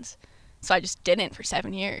emotions. So I just didn't for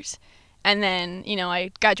 7 years. And then,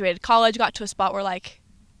 I graduated college, got to a spot where, like,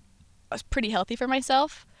 I was pretty healthy for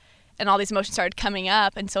myself. And all these emotions started coming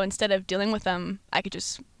up. And so instead of dealing with them, I could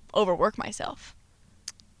just overwork myself.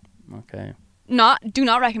 Okay. Do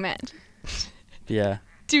not recommend. Yeah.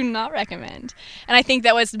 Do not recommend. And I think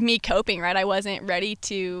that was me coping, right? I wasn't ready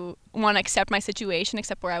to, one, accept my situation,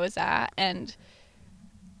 accept where I was at, and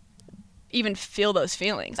even feel those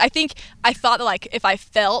feelings. I thought that, like, if I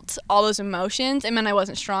felt all those emotions, it meant I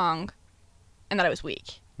wasn't strong and that I was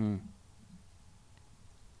weak. And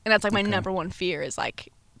that's, like, my number one fear is,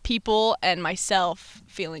 like, people and myself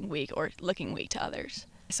feeling weak or looking weak to others.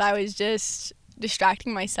 So I was just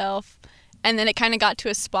distracting myself, and then it kind of got to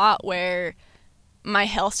a spot where my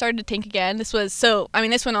health started to tank again. This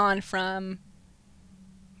went on from,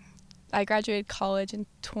 I graduated college in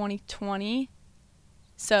 2020.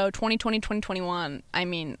 So 2020, 2021, I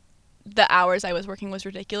mean, the hours I was working was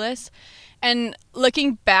ridiculous. And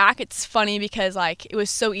looking back, it's funny because, like, it was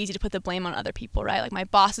so easy to put the blame on other people, right? Like, my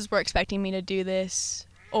bosses were expecting me to do this,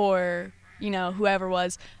 or, whoever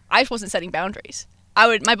was. I just wasn't setting boundaries.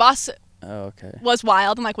 My boss was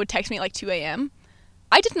wild and, like, would text me at, like, 2 a.m.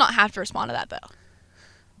 I did not have to respond to that, though.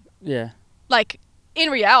 Yeah. Like, in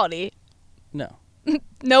reality. No.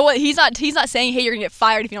 No, he's not saying, hey, you're going to get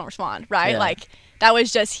fired if you don't respond, right? Yeah. Like, that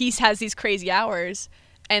was just, he has these crazy hours.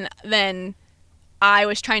 And then I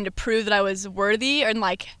was trying to prove that I was worthy and,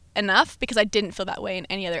 like, enough because I didn't feel that way in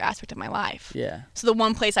any other aspect of my life. Yeah. So the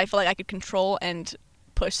one place I feel like I could control and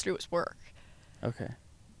push through was work. Okay.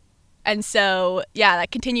 And so, yeah,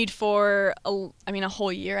 that continued for, a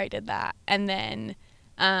whole year I did that. And then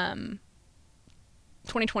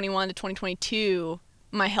 2021 to 2022,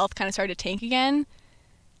 my health kind of started to tank again.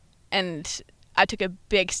 And I took a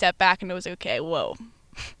big step back and it was like, okay, whoa.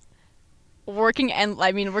 Working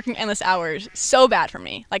endless hours, so bad for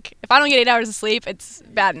me. Like, if I don't get 8 hours of sleep, it's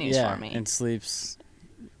bad news for me. And sleep's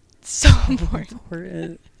so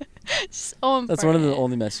important. So important. That's one of the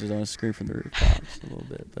only messages I want to scream from the rooftops a little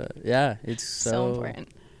bit. But yeah, it's so important.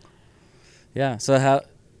 Yeah. So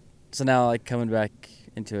now, like, coming back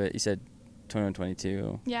into it, you said 21,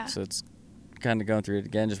 22. Yeah. So it's kind of going through it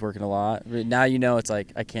again, just working a lot. But now it's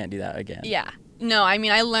like, I can't do that again. Yeah. No, I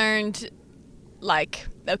mean, I learned, like,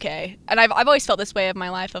 okay. And I've always felt this way of my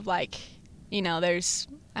life of, like, there's,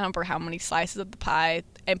 I don't remember how many slices of the pie,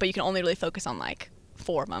 but you can only really focus on, like,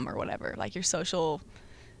 4 of them or whatever. Like, your social,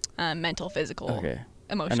 mental, physical, emotional.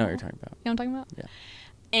 I know what you're talking about. You know what I'm talking about? Yeah.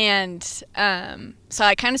 And so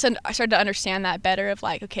I kind of started to understand that better of,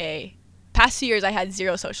 like, okay, past 2 years I had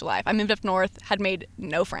zero social life. I moved up north, had made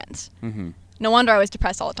no friends. Mm-hmm. No wonder I was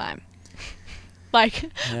depressed all the time.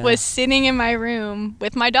 Like, was sitting in my room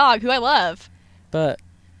with my dog, who I love. But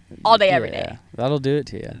all day, every day. That'll do it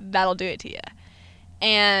to you.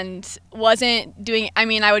 And wasn't doing,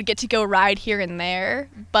 I would get to go ride here and there,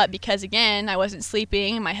 but because, again, I wasn't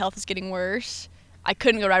sleeping and my health was getting worse, I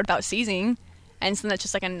couldn't go ride without seizing. And so that's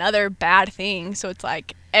just, like, another bad thing. So it's,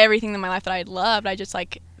 like, everything in my life that I loved, I just,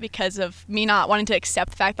 like, because of me not wanting to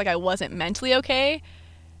accept the fact, like, I wasn't mentally okay,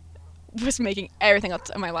 was making everything else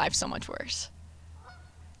in my life so much worse.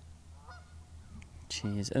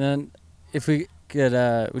 Jeez. And then if we could,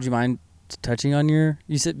 would you mind touching on you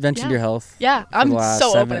mentioned your health? Yeah, I'm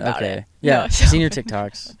so open about it. Yeah, I've seen your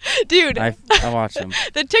TikToks. Dude. I watch them.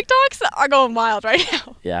 The TikToks are going wild right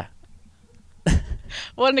now. Yeah.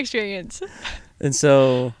 What an experience. And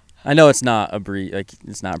so, I know it's not brief and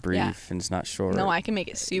it's not short. No, I can make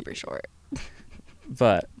it super short.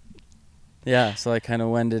 But, yeah, so, like, kind of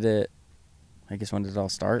when did it I guess when did it all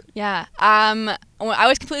start? Yeah. I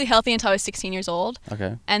was completely healthy until I was 16 years old.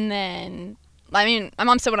 Okay. And then, I mean, my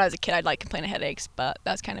mom said when I was a kid I'd like complain of headaches, but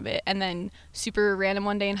that's kind of it. And then super random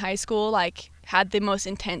one day in high school, like had the most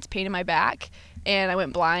intense pain in my back, and I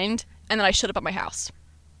went blind, and then I showed up at my house.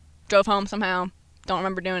 Drove home somehow. Don't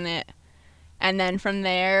remember doing it. And then from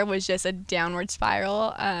there was just a downward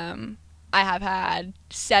spiral. I have had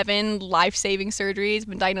 7 life-saving surgeries,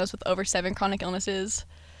 been diagnosed with over 7 chronic illnesses.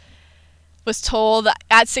 Was told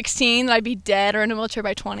at 16 that I'd be dead or in a wheelchair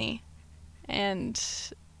by 20. And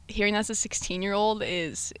hearing that as a 16-year-old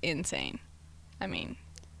is insane. I mean,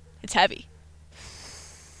 it's heavy.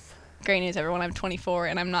 Great news, everyone. I'm 24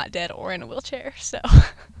 and I'm not dead or in a wheelchair, so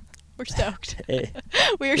we're stoked. Hey,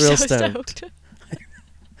 we are real so stoked.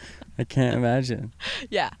 I can't imagine.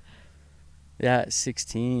 Yeah. Yeah, at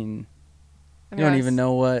 16. I You mean, don't even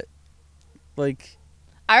know what, like...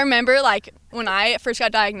 I remember, like, when I first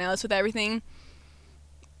got diagnosed with everything,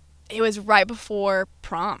 it was right before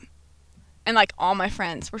prom. And, like, all my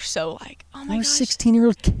friends were so, like, oh, my gosh.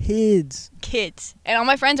 16-year-old kids. And all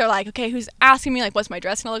my friends are like, okay, who's asking me, like, what's my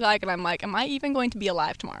dress going to look like? And I'm like, am I even going to be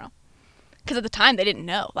alive tomorrow? Because at the time, they didn't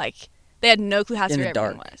know. Like, they had no clue how severe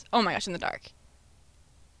everything was. Oh, my gosh, in the dark.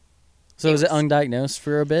 So is it undiagnosed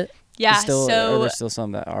for a bit? Yeah, Are so... there still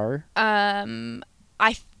some that are?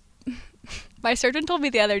 My surgeon told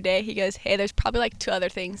me the other day, he goes, hey, there's probably like 2 other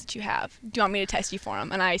things that you have. Do you want me to test you for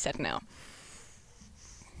them? And I said no.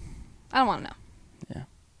 I don't want to know. Yeah.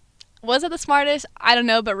 Was it the smartest? I don't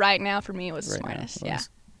know, but right now for me it was the Right now, smartest. it was. Yeah.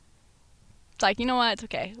 It's like, you know what? It's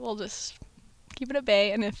okay. We'll just keep it at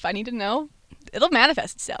bay, and if I need to know, it'll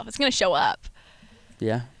manifest itself. It's going to show up.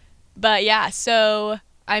 Yeah. But yeah, so,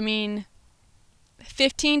 I mean,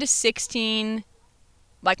 15 to 16,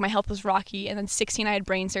 like my health was rocky, and then 16 I had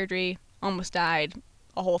brain surgery. Almost died,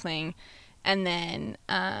 a whole thing. And then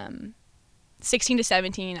 16 to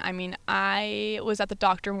 17, I mean, I was at the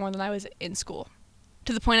doctor more than I was in school,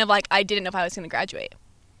 to the point of, like, I didn't know if I was going to graduate.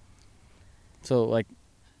 So, like,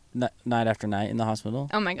 night after night in the hospital?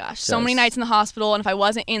 Oh, my gosh. So many nights in the hospital, and if I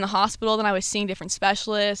wasn't in the hospital, then I was seeing different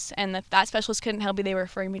specialists, and if that specialist couldn't help me, they were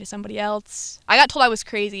referring me to somebody else. I got told I was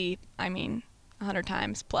crazy, 100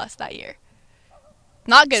 times plus that year.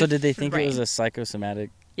 Not good. So did they for think the brain. it was a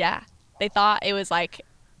psychosomatic? Yeah. They thought it was like,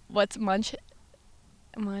 what's Munch?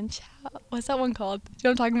 What's that one called? Do you know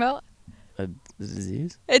what I'm talking about? A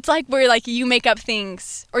disease? It's like where, like, you make up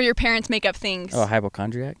things, or your parents make up things. Oh, a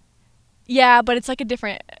hypochondriac? Yeah, but it's like a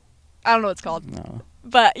different, I don't know what it's called. No.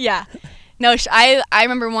 But yeah. No, I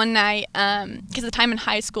remember one night, because at the time in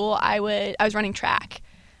high school, I was running track.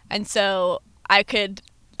 And so I could,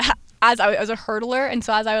 as I was a hurdler, and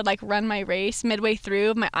so as I would, like, run my race, midway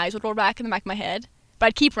through, my eyes would roll back in the back of my head. But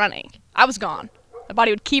I'd keep running. I was gone. My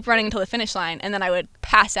body would keep running until the finish line, and then I would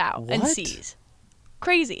pass out and seize.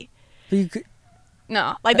 Crazy. But you could...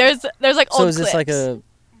 No, like there's like old clips. So is this like a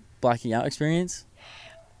blacking out experience?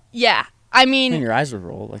 Yeah, I mean, And your eyes would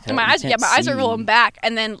roll. Like my eyes are rolling back,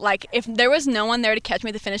 and then, like, if there was no one there to catch me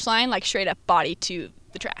at the finish line, like, straight up body to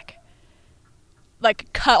the track,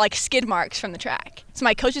 like, cut like skid marks from the track. So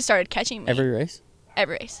my coaches started catching me Every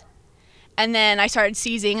race, and then I started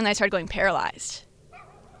seizing, and I started going paralyzed.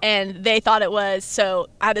 And they thought it was, so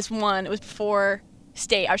I had this one, it was before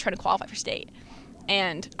state, I was trying to qualify for state.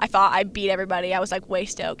 And I thought I beat everybody. I was, like, way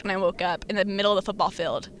stoked. And I woke up in the middle of the football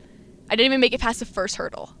field. I didn't even make it past the first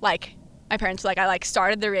hurdle. Like, my parents were like, I, like,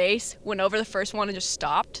 started the race, went over the first one and just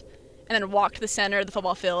stopped. And then walked to the center of the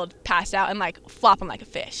football field, passed out, and, like, flopping like a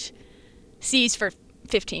fish. Seized for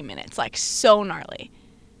 15 minutes, like, so gnarly.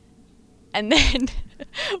 And then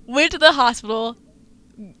went to the hospital,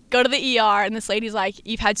 go to the ER, and this lady's like,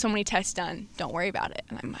 you've had so many tests done, don't worry about it.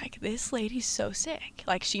 And I'm like, this lady's so sick.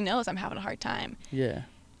 Like, she knows I'm having a hard time. yeah.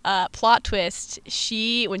 Plot twist,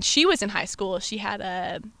 when she was in high school, she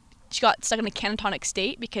got stuck in a catatonic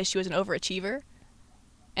state because she was an overachiever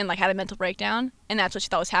and, like, had a mental breakdown, and that's what she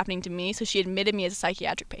thought was happening to me, so she admitted me as a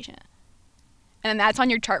psychiatric patient. And then that's on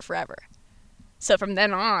your chart forever. So from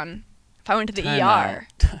then on, if I went to the ER...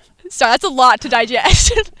 So that's a lot to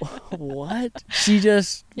digest. What? She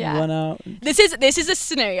just went out. This is a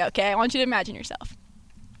scenario, okay? I want you to imagine yourself.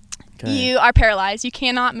 Okay. You are paralyzed. You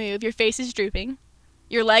cannot move. Your face is drooping.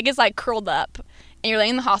 Your leg is, like, curled up, and you're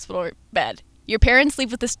laying in the hospital bed. Your parents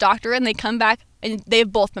leave with this doctor, and they come back, and they've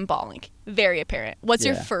both been bawling. Very apparent. What's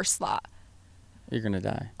your first thought? You're gonna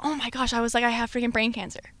die. Oh my gosh! I was like, I have freaking brain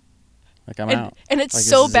cancer. Like, I'm out. And it's like,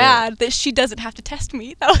 so bad that she doesn't have to test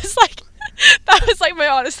me. That was like my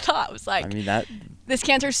honest thought. It was like, I mean, this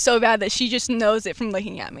cancer is so bad that she just knows it from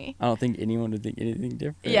looking at me. I don't think anyone would think anything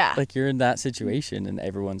different. Yeah. Like, you're in that situation and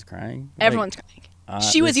everyone's crying. Everyone's crying.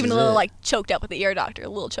 She was even a little like choked up with the ear doctor, a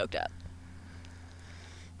little choked up.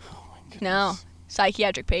 Oh my goodness. No,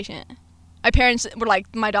 psychiatric patient. My parents were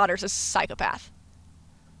like, my daughter's a psychopath.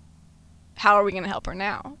 How are we going to help her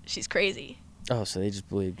now? She's crazy. Oh, so they just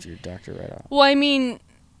believed your doctor right off. Well, I mean,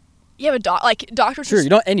 yeah, but doctors. Sure, you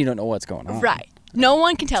don't know what's going on. Right. No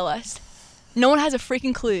one can tell us. No one has a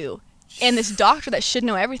freaking clue. And this doctor that should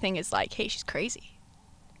know everything is like, hey, she's crazy.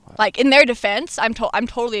 Wow. Like, in their defense, I'm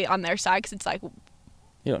totally on their side because it's like,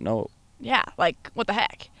 you don't know. Yeah, like, what the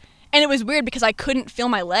heck? And it was weird because I couldn't feel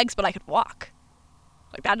my legs, but I could walk.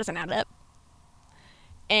 Like, that doesn't add up.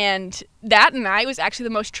 And that night was actually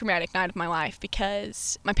the most traumatic night of my life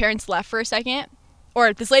because my parents left for a second.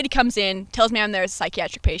 Or this lady comes in, tells me I'm there as a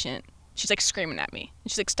psychiatric patient. She's, like, screaming at me.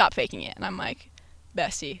 And she's like, stop faking it. And I'm like,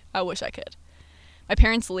 Bessie, I wish I could. My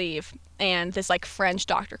parents leave, and this, like, French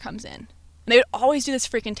doctor comes in. And they would always do this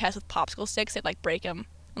freaking test with popsicle sticks. They'd, like, break them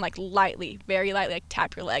and, like, lightly, very lightly, like,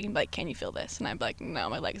 tap your leg and be like, can you feel this? And I'd be like, no,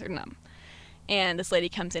 my legs are numb. And this lady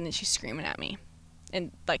comes in, and she's screaming at me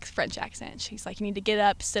in, like, French accent. She's like, you need to get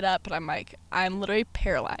up, sit up. And I'm like, I'm literally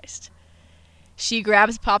paralyzed. She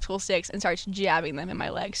grabs popsicle sticks and starts jabbing them in my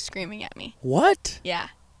legs, screaming at me. What? Yeah.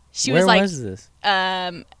 She Where was like, was this?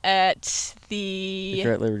 At the... If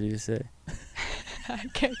you're at liberty to say. I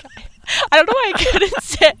don't know why I couldn't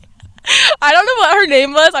say. I don't know what her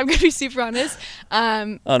name was. I'm going to be super honest.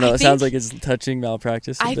 Oh, no, it sounds like it's touching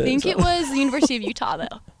malpractice. I think it was the University of Utah,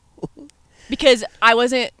 though. Because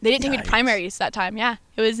they didn't take me to primaries that time. Yeah,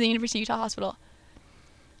 it was the University of Utah Hospital.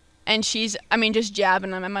 And she's, just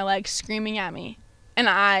jabbing them in my legs, screaming at me. And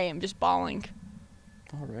I am just bawling.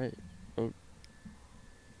 All right. Oh.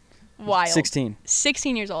 Wild.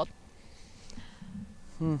 16 years old.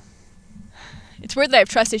 It's weird that I have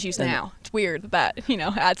trust issues now. It's weird that,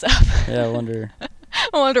 adds up. Yeah, I wonder.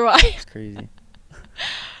 I wonder why. It's crazy.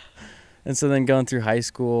 And so then going through high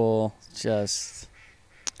school, I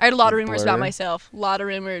had a lot of rumors about myself. A lot of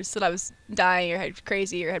rumors that I was dying or had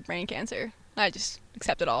crazy or had brain cancer. I just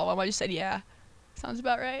accepted all of them. I just said, yeah, sounds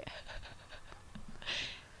about right.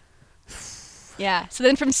 Yeah. So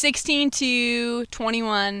then from 16 to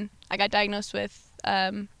 21, I got diagnosed with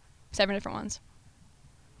 7 different ones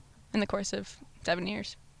in the course of 7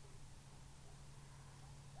 years.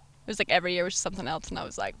 It was like every year was something else, and I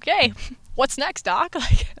was like, okay, what's next, doc?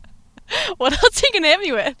 Like, what else are you going to hit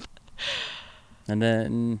me with? And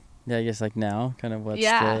then, yeah, I guess like now, kind of what's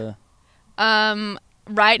the...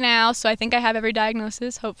 Right now, so I think I have every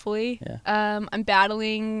diagnosis, hopefully. Yeah. I'm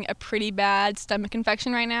battling a pretty bad stomach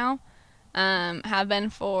infection right now. Have been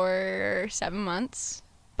for 7 months,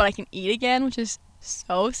 but I can eat again, which is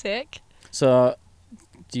so sick. So,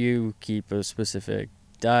 do you keep a specific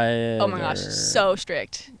diet? Oh my gosh, so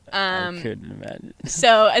strict. I couldn't imagine.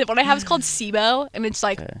 So what I have is called SIBO, and it's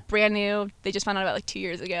like brand new. They just found out about like 2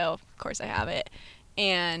 years ago. Of course I have it.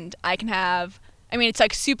 And I can have, it's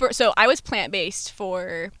like super, so I was plant-based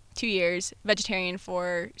for 2 years, vegetarian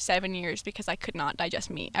for 7 years because I could not digest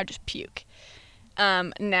meat. I would just puke.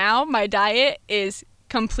 Now my diet is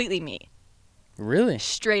completely meat. Really?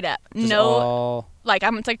 Straight up. Just no,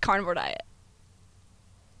 it's like a carnivore diet.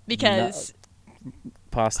 Because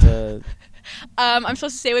pasta. I'm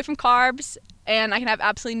supposed to stay away from carbs, and I can have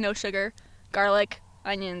absolutely no sugar, garlic,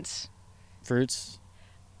 onions, fruits.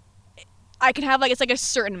 I can have it's like a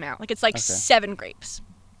certain amount, like it's like 7 grapes.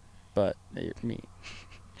 But meat.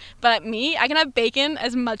 But meat, I can have bacon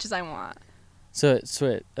as much as I want. So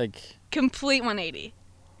complete 180.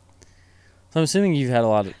 So I'm assuming you've had a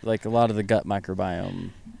lot of the gut microbiome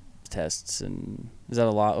tests, and is that a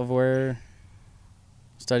lot of where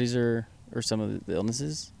studies or some of the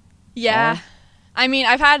illnesses? Yeah. I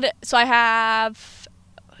have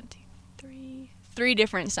 1, 2, 3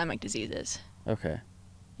 different stomach diseases. Okay.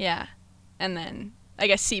 Yeah. And then I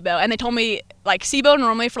guess SIBO. And they told me SIBO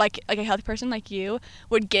normally for like a healthy person like you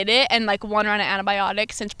would get it, and 1 round of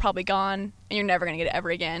antibiotics and it's probably gone and you're never going to get it ever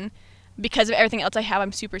again. Because of everything else I have,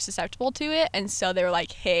 I'm super susceptible to it. And so they were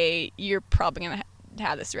like, hey, you're probably going to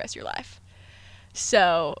have this the rest of your life.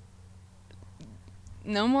 So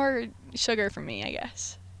no more sugar for me, I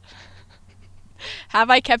guess. Have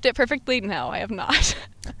I kept it perfectly? No, I have not.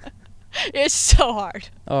 It's so hard.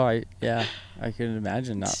 Oh, I couldn't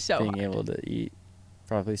imagine not being able to eat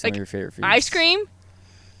probably some of your favorite foods. Ice cream,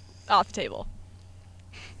 off the table.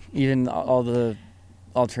 Even all the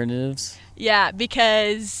alternatives? Yeah,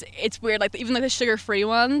 because it's weird. Even the sugar-free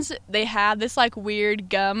ones, they have this weird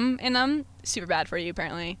gum in them. Super bad for you,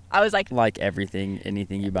 apparently. I was like anything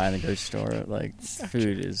you buy in the grocery store, so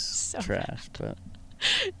food is so trash, but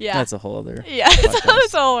yeah, that's a whole other. Yeah,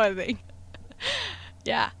 it's a whole other thing.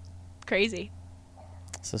 Yeah, crazy.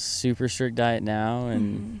 So super strict diet now,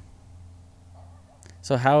 and Mm-hmm.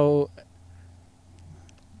 so how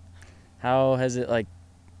has it like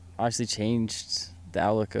obviously changed the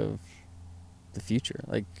outlook of the future,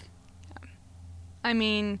 like I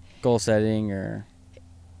mean, goal setting or?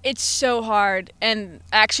 it's so hard. And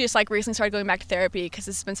I actually just like recently started going back to therapy because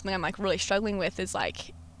this has been something I'm like really struggling with, is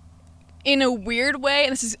like, in a weird way,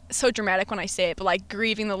 and this is so dramatic when I say it, but like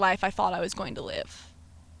grieving the life I thought I was going to live.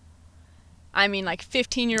 I mean, like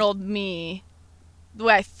 15-year-old me, the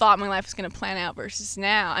way I thought my life was going to plan out versus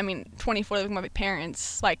now. I mean, 24, living with my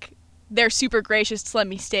parents, like, they're super gracious to let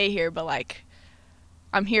me stay here, but like,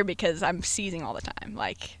 I'm here because I'm seizing all the time.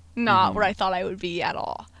 Like, not where I thought I would be at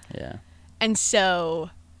all. Yeah. And so,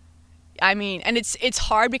 I mean, and it's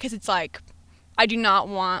hard because it's like, I do not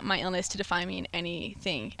want my illness to define me in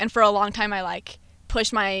anything. And for a long time, I like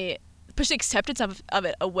pushed the acceptance of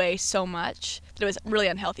it away so much that it was really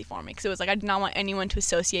unhealthy for me. Because it was like, I did not want anyone to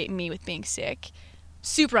associate me with being sick.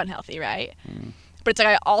 Super unhealthy, right? But it's like,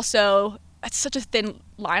 I also, it's such a thin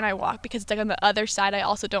line I walk, because it's like on the other side, I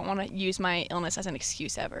also don't want to use my illness as an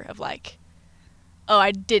excuse ever of like, oh,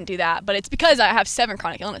 I didn't do that, but it's because I have 7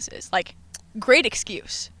 chronic illnesses. Like, great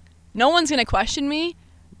excuse. No one's going to question me.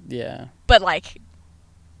 Yeah. But like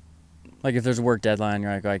if there's a work deadline,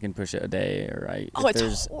 you're like, oh, I can push it a day, or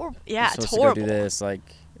it's horrible. Yeah, I'm it's supposed horrible. to go do this. Like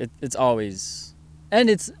it's always, and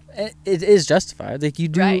it is justified. Like you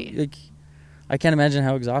do, Right. like I can't imagine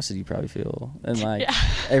how exhausted you probably feel, and like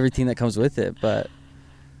everything that comes with it. But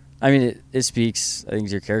I mean, it speaks, I think,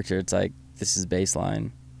 to your character. It's like, this is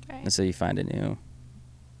baseline, Right. and so you find a new,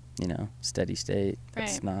 steady state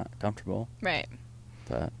that's Right. not comfortable. Right.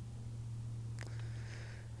 But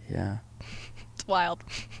yeah. It's wild.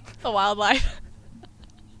 A wild life.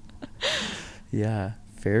 Yeah,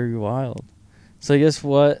 very wild. So I guess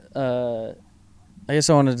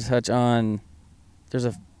I wanted to touch on, there's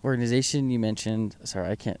a organization you mentioned. Sorry,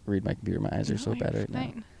 I can't read my computer. My eyes are so bad right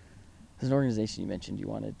now. There's an organization you mentioned you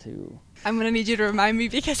wanted to. I'm going to need you to remind me,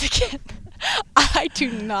 because I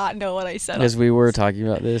do not know what I said. Because we were talking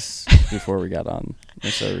about this before we got on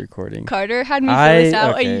and started recording. Carter had me fill this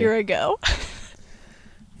out a year ago.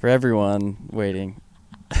 For everyone waiting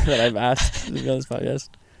that I've asked to be on this podcast,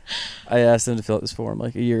 I asked them to fill out this form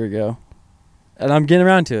like a year ago. And I'm getting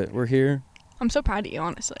around to it. We're here. I'm so proud of you,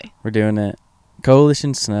 honestly. We're doing it.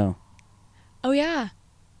 Coalition Snow. Oh, yeah.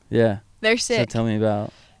 Yeah. They're sick. So tell me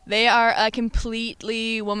about. They are a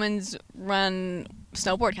completely women's run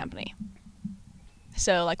snowboard company.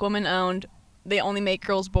 So, like, women owned. They only make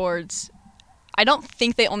girls' boards. I don't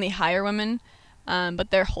think they only hire women, but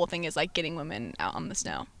their whole thing is, like, getting women out on the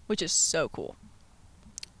snow, which is so cool.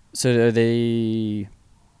 So are they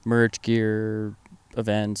merch gear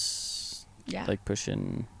events? Yeah. Like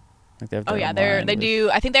pushing. Like they have. Oh yeah, they do.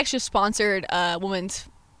 I think they actually sponsored a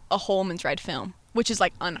whole women's ride film, which is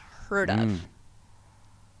like unheard of.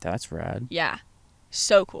 That's rad. Yeah,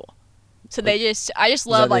 so cool. So Like, I just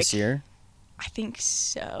love like. This year? I think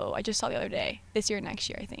so. I just saw the other day. This year, next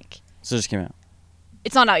year, I think. So it just came out.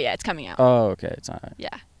 It's not out yet. It's coming out. Oh, okay. It's not.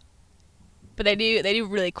 Yeah. But they do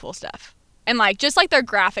really cool stuff, and like just like their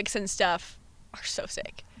graphics and stuff are so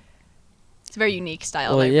sick. It's a very unique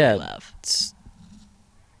style that I really love.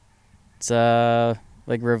 It's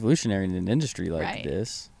like revolutionary in an industry like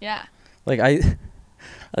this. Yeah. Like I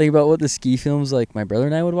think about what the ski films like my brother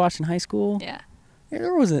and I would watch in high school. Yeah.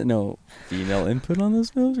 There wasn't no female input on those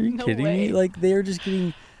films. Are you kidding me? Like they are just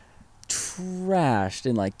getting trashed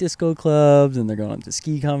in like disco clubs, and they're going up to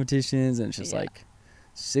ski competitions, and it's just like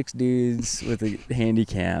 6 dudes with a handy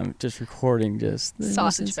cam just recording just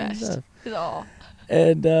sausage fest. Is all.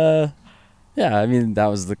 And yeah, I mean that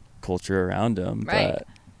was the culture around them. Right. But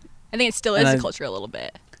I think it still is the culture a little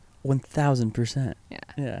bit. 1000%. Yeah.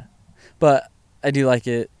 Yeah. But I do like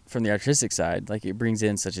it from the artistic side. Like it brings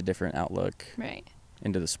in such a different outlook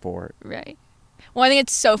into the sport. Right. Well, I think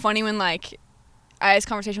it's so funny when like I had this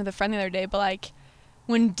conversation with a friend the other day, but like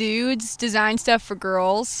when dudes design stuff for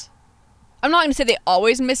girls, I'm not going to say they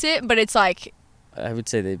always miss it, but it's like I would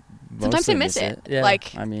say they sometimes they miss it. Yeah.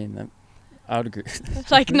 Like I mean, I would agree.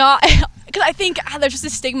 Like not because I think there's just a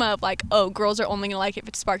stigma of like, oh, girls are only going to like it if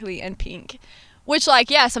it's sparkly and pink. Which, like,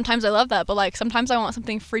 yeah, sometimes I love that, but, like, sometimes I want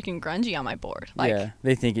something freaking grungy on my board. Like, yeah,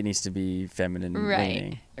 they think it needs to be feminine.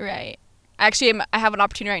 Right. Actually, I have an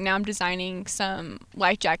opportunity right now. I'm designing some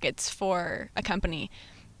life jackets for a company,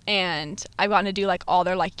 and I've gotten to do, like, all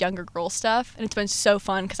their, like, younger girl stuff, and it's been so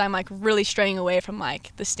fun because I'm, like, really straying away from,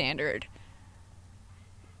 like, the standard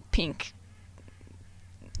pink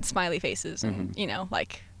smiley faces and,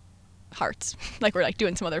 like, hearts. Like, we're, like,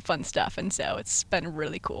 doing some other fun stuff, and so it's been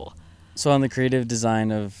really cool. So on the creative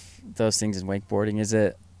design of those things in wakeboarding, is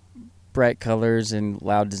it bright colors and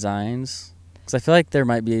loud designs? Because I feel like there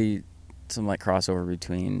might be some like crossover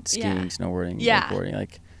between skiing, snowboarding, and wakeboarding.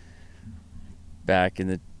 Like back in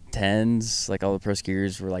the 10s, like all the pro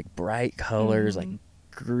skiers were like bright colors, like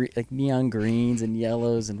neon greens and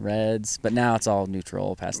yellows and reds. But now it's all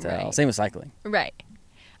neutral, pastel. Right. Same with cycling. Right.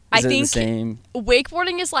 Is I it think the same?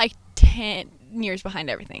 Wakeboarding is like 10 years behind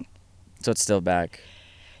everything. So it's still back.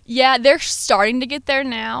 Yeah, they're starting to get there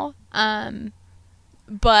now.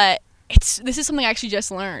 But this is something I actually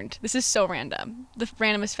just learned. This is so random. The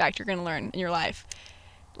randomest fact you're going to learn in your life.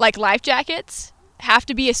 Like life jackets have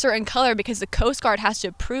to be a certain color because the Coast Guard has to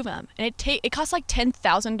approve them. And it costs like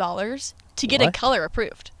 $10,000 to get a color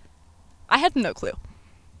approved. I had no clue.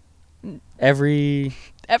 Every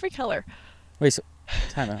color. Wait, so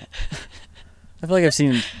time out. I feel like I've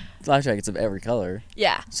seen life jackets of every color.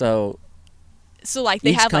 Yeah. So like they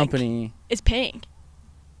each have company like is paying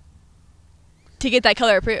to get that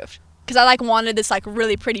color approved. Because I like wanted this like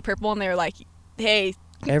really pretty purple, and they were like, "Hey."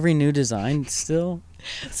 Every new design still.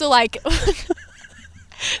 So like,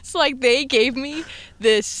 they gave me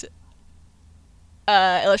this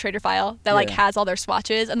Illustrator file that like has all their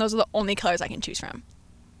swatches, and those are the only colors I can choose from.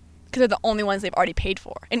 Because they're the only ones they've already paid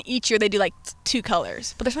for, and each year they do like 2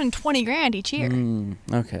 colors, but they're spending $20,000 each year.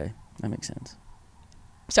 Okay, that makes sense.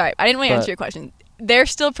 Sorry, I didn't really answer your question. They're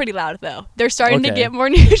still pretty loud though. They're starting to get more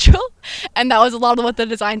neutral, and that was a lot of what the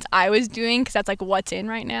designs I was doing, because that's like what's in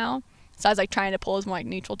right now. So I was like trying to pull as more like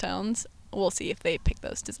neutral tones. We'll see if they pick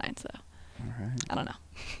those designs though. All right. I don't know.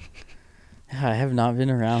 Yeah, I have not been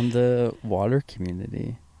around the water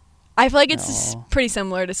community. I feel like it's pretty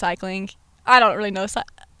similar to cycling. I don't really know.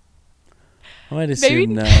 I might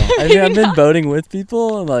assume no. I mean, I've been boating with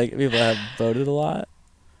people, and like people have boated a lot.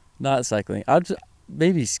 Not cycling.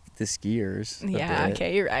 Maybe the skiers. Yeah,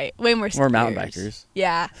 okay, you're right. Way more skiers. Or mountain bikers.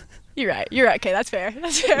 Yeah, you're right. Okay, that's fair.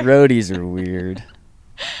 Roadies are weird.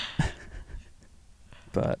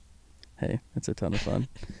 But, hey, it's a ton of fun.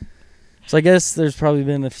 So I guess there's probably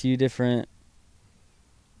been a few different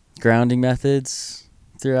grounding methods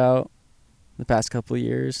throughout the past couple of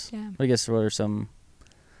years. Yeah. I guess what are some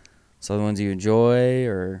of the ones you enjoy,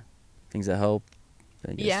 or things that help,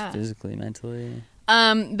 I guess, physically, mentally?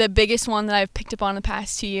 The biggest one that I've picked up on the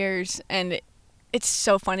past 2 years, and it's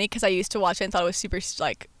so funny because I used to watch it and thought it was super,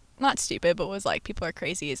 like, not stupid, but was like, people are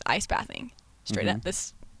crazy, is ice bathing. Straight up.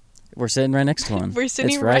 We're sitting right next to one. We're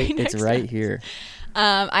sitting right next to It's right here.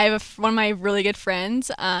 I have one of my really good friends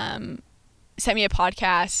sent me a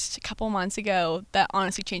podcast a couple months ago that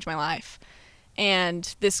honestly changed my life.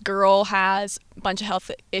 And this girl has a bunch of health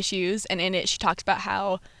issues, and in it she talks about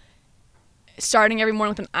how starting every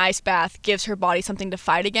morning with an ice bath gives her body something to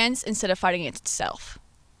fight against instead of fighting against itself.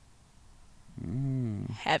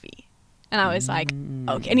 Heavy. And I was like,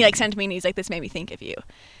 okay. And he like sent me, and he's like, this made me think of you.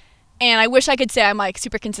 And I wish I could say I'm like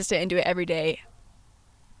super consistent and do it every day.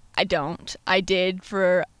 I don't. I did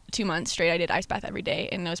for 2 months straight. I did ice bath every day,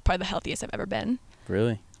 and it was probably the healthiest I've ever been.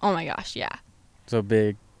 Really? Oh my gosh, yeah. So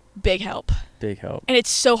big help. Big help. And it's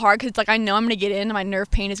so hard because it's like I know I'm going to get in and my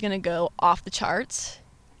nerve pain is going to go off the charts.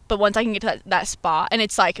 But once I can get to that spot, and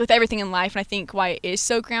it's like with everything in life, and I think why it is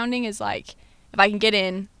so grounding is like if I can get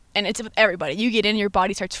in, and it's with everybody, you get in, your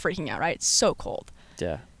body starts freaking out, right? It's so cold.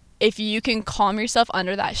 Yeah. If you can calm yourself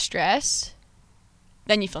under that stress,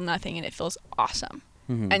 then you feel nothing and it feels awesome.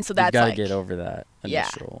 Mm-hmm. And so that's you gotta like, get over that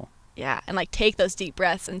initial. Yeah, and like take those deep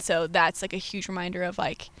breaths. And so that's like a huge reminder of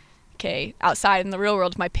like, okay, outside in the real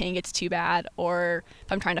world, if my pain gets too bad, or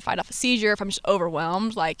if I'm trying to fight off a seizure, if I'm just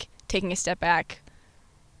overwhelmed, like taking a step back,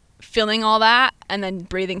 feeling all that, and then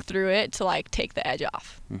breathing through it to like take the edge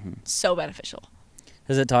off. Mm-hmm. So beneficial.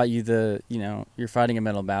 Has it taught you you're fighting a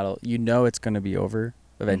mental battle, it's going to be over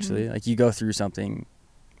eventually. Mm-hmm. Like you go through something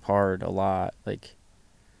hard a lot, like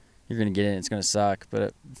you're going to get in, it's going to suck, but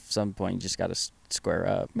at some point you just got to square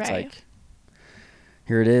up. Right. It's like,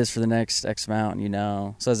 here it is for the next X amount,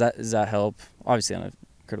 So does that help? Obviously on a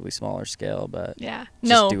incredibly smaller scale, but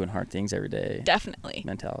just doing hard things every day. Definitely.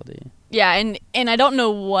 Mentality. Yeah, and I don't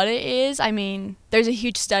know what it is. I mean, there's a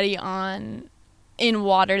huge study in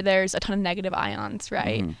water, there's a ton of negative ions,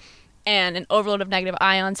 right? Mm-hmm. And an overload of negative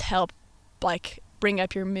ions help like bring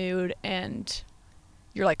up your mood and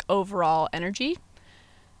your like overall energy.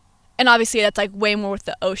 And obviously that's like way more with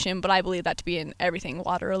the ocean, but I believe that to be in everything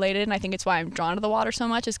water related. And I think it's why I'm drawn to the water so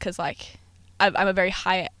much, is because like I'm a very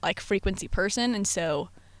high like frequency person, and so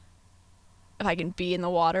if I can be in the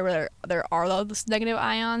water where there are those negative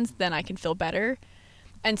ions, then I can feel better.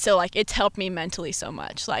 And so like it's helped me mentally so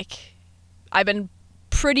much. Like I've been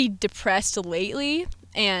pretty depressed lately,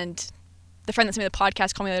 and the friend that sent me the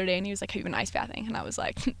podcast called me the other day, and he was like, have you been ice bathing? And I was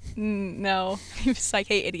like, no. He was like,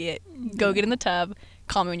 hey, idiot, go get in the tub,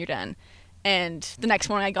 call me when you're done. And the next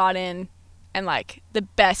morning I got in, and like the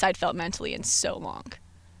best I'd felt mentally in so long.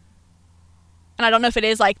 And I don't know if it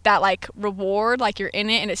is like that like reward, like you're in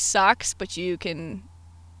it and it sucks, but you can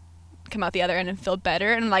come out the other end and feel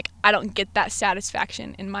better. And like I don't get that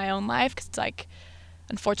satisfaction in my own life, because it's like,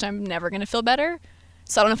 unfortunately, I'm never going to feel better.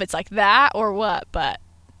 So I don't know if it's like that or what, but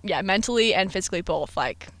yeah, mentally and physically both,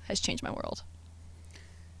 like, has changed my world.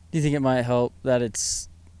 Do you think it might help that it's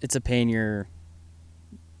a pain you're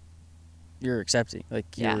accepting,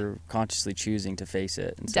 like you're consciously choosing to face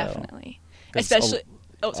it? And definitely. Especially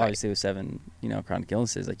obviously with 7 chronic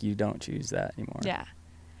illnesses, like you don't choose that anymore. Yeah.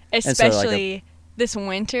 Especially this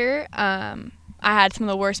winter, I had some of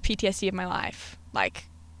the worst PTSD of my life, like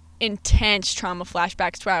intense trauma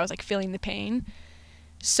flashbacks where I was like feeling the pain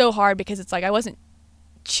so hard, because it's like I wasn't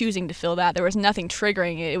choosing to feel that. There was nothing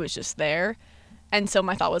triggering it. It was just there. And so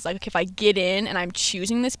my thought was like, okay, if I get in and I'm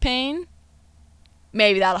choosing this pain,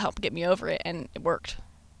 maybe that'll help get me over it. And it worked.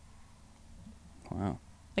 Wow.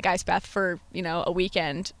 Like ice bath for, a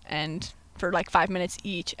weekend, and for like 5 minutes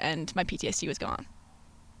each, and my PTSD was gone.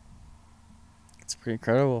 It's pretty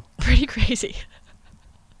incredible. Pretty crazy.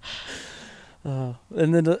 And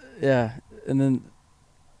then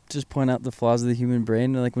just point out the flaws of the human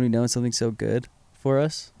brain. Like when we know something's so good for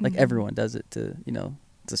us, like everyone does it to,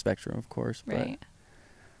 it's a spectrum, of course, but right.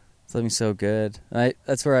 Something so good. And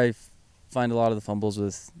that's where I find a lot of the fumbles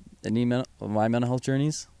with my mental health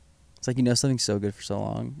journeys. It's like something's so good for so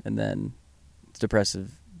long, and then it's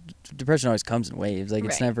depressive. Depression always comes in waves. Like,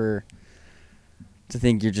 it's never, to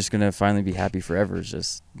think you're just going to finally be happy forever is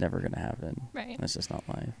just never going to happen. Right. That's just not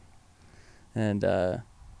life. And, to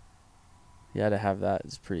have that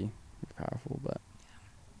is pretty powerful, but.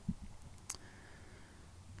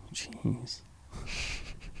 Jeez.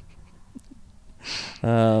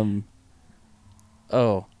 I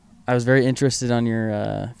was very interested on your,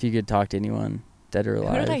 if you could talk to anyone, dead or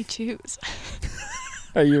alive. Who did I choose?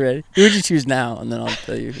 Are you ready? Who would you choose now? And then I'll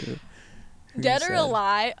tell you who Dead or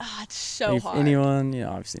alive? Oh, it's so hard. Anyone,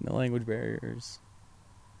 obviously no language barriers.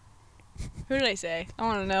 Who did I say? I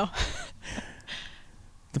want to know.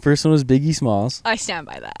 The first one was Biggie Smalls. I stand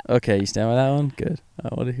by that. Okay, you stand by that one? Good. I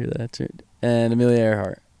want to hear that. And Amelia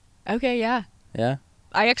Earhart. Okay, yeah. Yeah?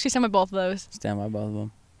 I actually stand by both of those. Stand by both of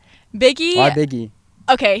them. Biggie. Why Biggie?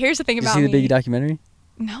 Okay, here's the thing about me. Did you see the Biggie documentary?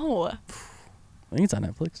 No. I think it's on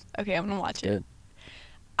Netflix. Okay, I'm going to watch Good. it.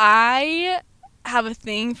 I have a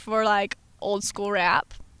thing for, like, old school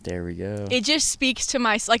rap. There we go. It just speaks to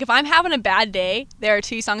my... Like, if I'm having a bad day, there are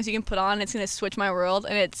 2 songs you can put on, and it's going to switch my world,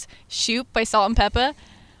 and it's Shoot by Salt and Peppa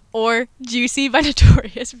or Juicy by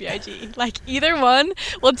Notorious B.I.G. Like, either one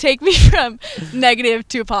will take me from negative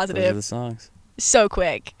to a positive. Those are the songs. So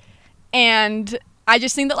quick. And I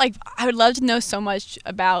just think that, like, I would love to know so much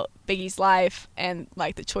about Biggie's life and,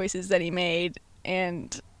 like, the choices that he made.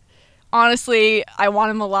 And honestly, I want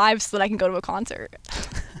him alive so that I can go to a concert.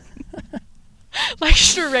 Like,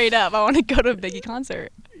 straight up, I want to go to a Biggie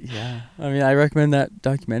concert. Yeah. I mean, I recommend that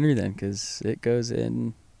documentary then, because it goes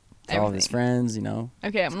in to all of his friends, Okay,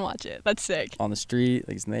 I'm going to watch it. That's sick. On the street,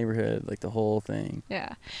 like his neighborhood, like the whole thing. Yeah.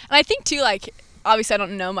 And I think, too, like, obviously I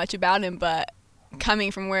don't know much about him, but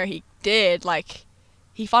coming from where he did, like,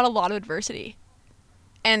 he fought a lot of adversity.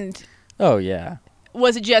 And... Oh, yeah.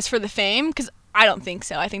 Was it just for the fame? Because I don't think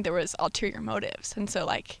so. I think there was ulterior motives. And so,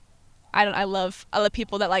 like, I love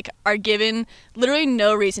people that, like, are given literally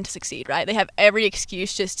no reason to succeed, right? They have every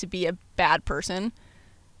excuse just to be a bad person,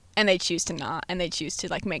 and they choose to not, and they choose to,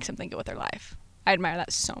 like, make something good with their life. I admire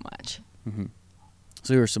that so much. Mm-hmm.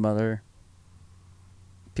 So who are some other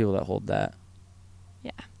people that hold that?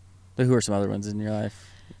 Yeah. But who are some other ones in your life?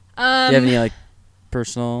 Do you have any, like,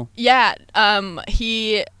 personal? Yeah.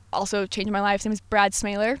 He also changed my life. His name is Brad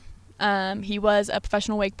Smaler. He was a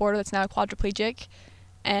professional wakeboarder that's now a quadriplegic.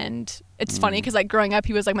 And it's funny because, like, growing up,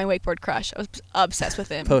 he was, like, my wakeboard crush. I was obsessed with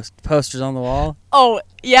him. Posters on the wall? Oh,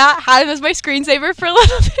 yeah. Had him as my screensaver for a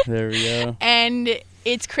little bit. There we go. And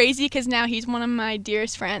it's crazy because now he's one of my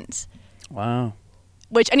dearest friends. Wow.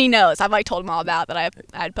 And he knows. I've, like, told him all about that I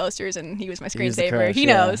had posters and he was my screensaver. He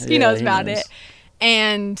knows. Yeah. He knows about it.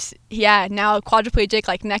 And, yeah, now a quadriplegic,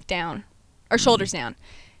 like, neck down. Or shoulders down.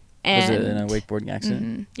 And, was it in a wakeboarding accident?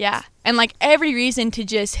 Mm-hmm, yeah. And, like, every reason to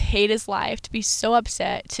just hate his life, to be so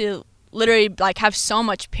upset, to literally, like, have so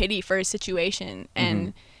much pity for his situation.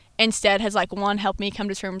 And instead has, like, one, helped me come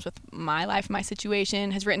to terms with my life, my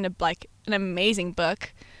situation, has written, an amazing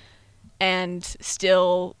book, and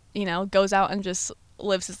still, goes out and just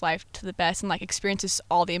lives his life to the best and, like, experiences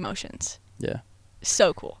all the emotions. Yeah.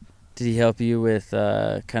 So cool. Did he help you with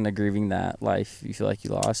kind of grieving that life you feel like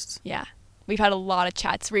you lost? Yeah. We've had a lot of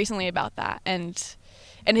chats recently about that, and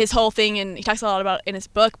his whole thing, and he talks a lot about it in his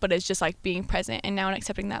book, but it's just like being present and now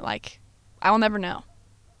accepting that like I will never know.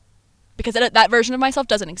 Because that version of myself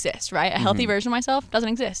doesn't exist, right? A healthy version of myself doesn't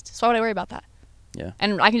exist. So why would I worry about that? Yeah.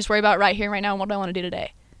 And I can just worry about right here, right now, and what do I want to do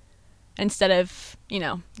today? Instead of,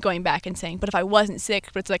 going back and saying, but if I wasn't sick,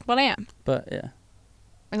 but it's like, well, I am. But, yeah.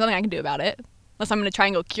 There's nothing I can do about it. Unless I'm going to try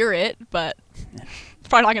and go cure it, but it's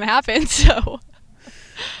probably not going to happen, so.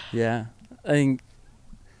 Yeah. I think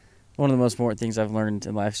one of the most important things I've learned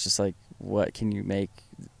in life is just, like, what can you make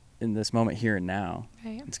in this moment here and now?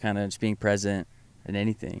 Right. It's kind of just being present in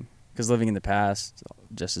anything. Because living in the past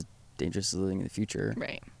just as dangerous as living in the future.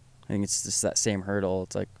 Right. I think it's just that same hurdle.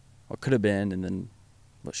 It's like what could have been and then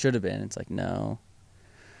what should have been. It's like, no.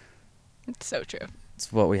 It's so true.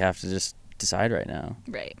 It's what we have to just decide right now.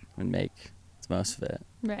 Right. And make the most of it.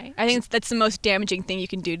 Right. I think that's the most damaging thing you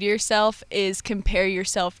can do to yourself is compare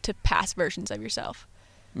yourself to past versions of yourself.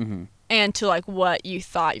 Mm-hmm. And to like what you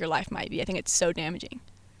thought your life might be. I think it's so damaging.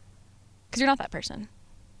 Because you're not that person.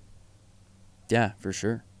 Yeah, for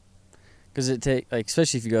sure. Because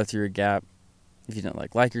especially if you go through a gap, if you don't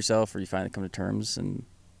like yourself, or you finally come to terms and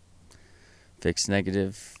fix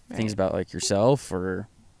negative things about like yourself, or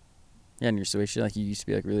in your situation, like you used to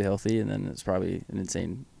be like really healthy, and then it's probably an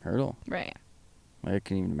insane hurdle. Right. Like, I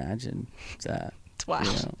couldn't even imagine that. It's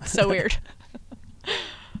wild. So weird.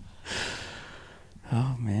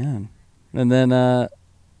 Oh man. And then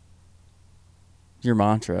your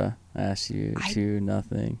mantra. I asked you to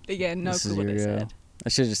nothing. Again, no clue what I said. I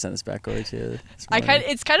should have just sent this back over to you.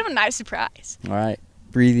 It's kind of a nice surprise. All right.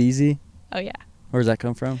 Breathe easy. Oh, yeah. Where does that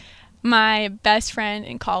come from? My best friend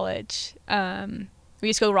in college, we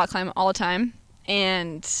used to go rock climb all the time,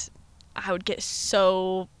 and I would get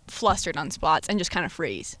so flustered on spots and just kind of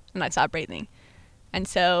freeze, and I'd stop breathing. And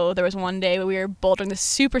so there was one day where we were bouldering this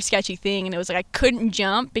super sketchy thing, and it was like I couldn't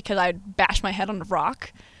jump because I'd bashed my head on a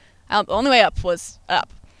rock. The only way up was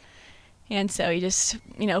up. And so he just,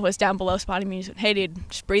 was down below spotting me and said, hey, dude,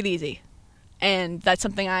 just breathe easy. And that's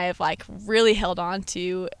something I have, like, really held on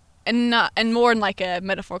to, and more in, like, a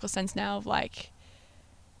metaphorical sense now of, like,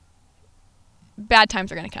 bad times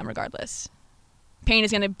are going to come regardless. Pain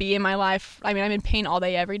is going to be in my life. I mean, I'm in pain all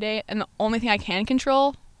day, every day, and the only thing I can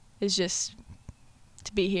control is just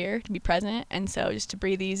to be here, to be present, and so just to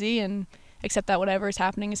breathe easy and accept that whatever is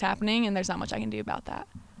happening, and there's not much I can do about that.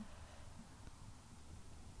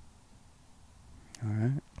 All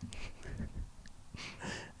right.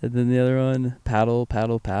 And then the other one, paddle,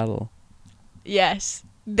 paddle, paddle. Yes.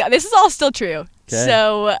 This is all still true. Okay.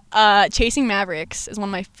 So, Chasing Mavericks is one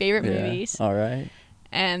of my favorite movies. All right.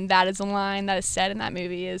 And that is a line that is said in that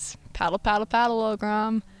movie is, paddle, paddle, paddle,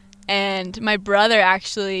 Ogrom. And my brother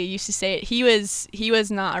actually used to say it. He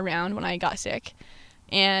was not around when I got sick.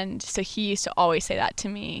 And so he used to always say that to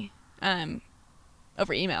me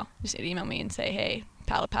over email. Just email me and say, hey,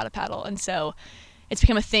 paddle, paddle, paddle. And so it's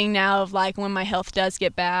become a thing now of like when my health does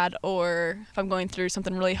get bad, or if I'm going through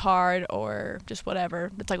something really hard, or just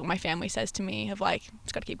whatever, it's like what my family says to me of like,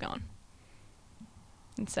 just gotta keep going.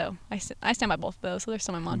 And so I stand by both of those. So they're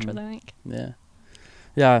still my mantras, I think. Yeah.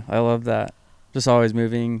 Yeah, I love that. Just always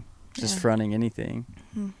moving, just fronting anything.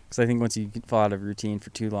 Because I think once you fall out of routine for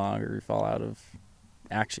too long, or you fall out of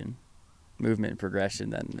action, movement, and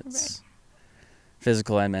progression, then it's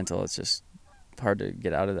physical and mental. It's just hard to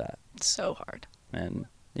get out of that. It's so hard. And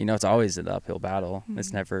it's always an uphill battle.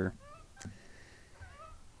 It's never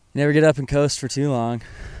get up and coast for too long.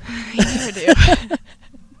 You never do.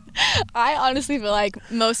 I honestly feel like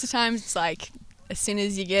most of the times it's like as soon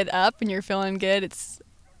as you get up and you're feeling good, it's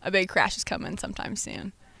a big crash is coming sometime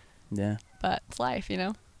soon. Yeah. But it's life,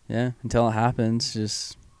 Yeah. Until it happens,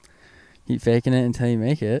 just keep faking it until you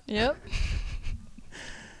make it. Yep.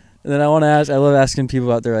 And then I want to ask, I love asking people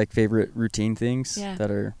about their like favorite routine things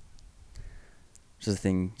that are just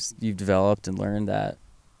things you've developed and learned that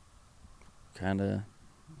kind of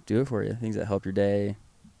do it for you. Things that help your day.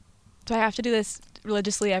 Do I have to do this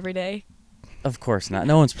religiously every day? Of course not.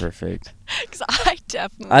 No one's perfect. Because I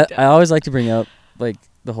definitely don't. I always like to bring up like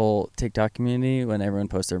the whole TikTok community when everyone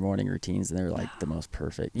posts their morning routines and they're like the most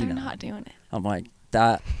perfect. They're not doing it. I'm like,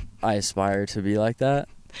 that I aspire to be like that.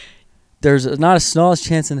 There's not a smallest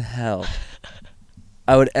chance in hell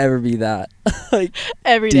I would ever be that. Like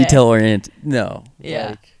every day. Detail oriented. No. Yeah.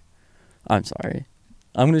 Like, I'm sorry.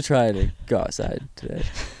 I'm going to try to go outside today.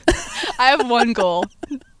 I have one goal,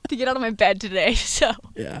 to get out of my bed today, so.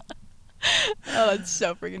 Yeah. Oh, that's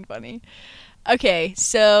so freaking funny. Okay,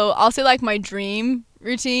 so I'll say like my dream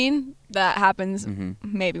routine, That happens Mm-hmm.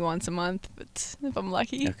 maybe once a month, but if I'm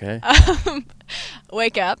lucky. Okay.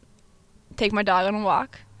 Wake up, take my dog on a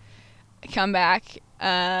walk, come back.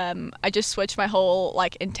 I just switched my whole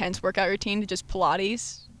like intense workout routine to just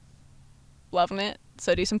Pilates. Loving it.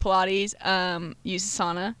 So do some Pilates, use the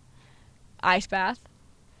sauna, ice bath,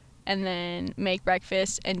 and then make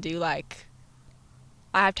breakfast and do like,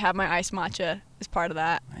 I have to have my iced matcha as part of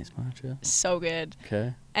that. Nice matcha. So good.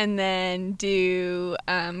 Okay. And then do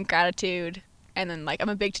gratitude, and then like I'm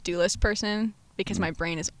a big to-do list person because my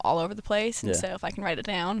brain is all over the place, and Yeah. so if I can write it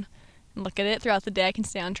down and look at it throughout the day, I can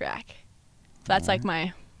stay on track. So that's like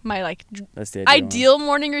my like That's the ideal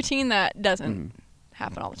morning routine that doesn't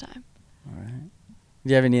happen all the time. All right. Do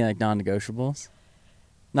you have any like non-negotiables?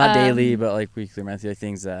 Not daily, but like weekly, monthly, like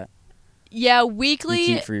things that Yeah, you weekly.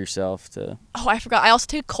 keep for yourself to. Oh, I forgot. I also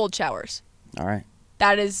take cold showers. All right.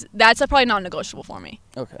 That's probably non-negotiable for me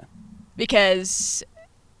Okay. because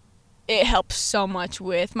it helps so much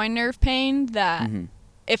with my nerve pain that Mm-hmm.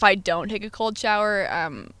 if I don't take a cold shower,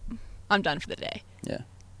 I'm done for the day. Yeah.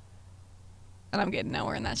 And I'm getting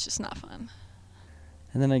nowhere, and that's just not fun.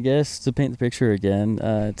 And then I guess to paint the picture again,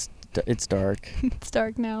 it's dark. It's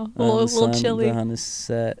dark now. A The little sun, chilly. The sun is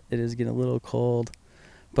set. It is getting a little cold,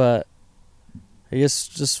 but I guess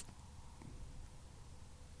just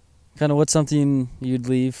kind of what's something you'd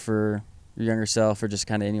leave for your younger self, or just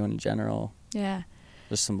kind of anyone in general. Yeah.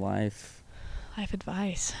 Just some life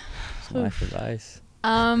Advice. advice.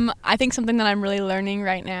 I think something that I'm really learning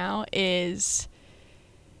right now is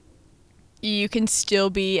you can still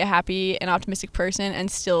be a happy and optimistic person and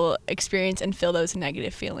still experience and feel those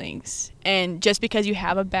negative feelings. And just because you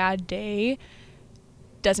have a bad day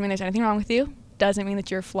doesn't mean there's anything wrong with you. Doesn't mean that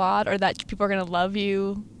you're flawed or that people are going to love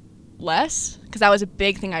you less. Because that was a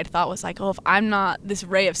big thing I thought was like, oh, if I'm not this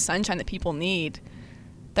ray of sunshine that people need,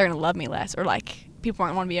 they're going to love me less. Or like people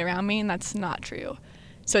aren't want to be around me, and that's not true.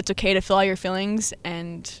 So it's okay to feel all your feelings,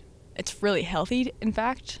 and it's really healthy, in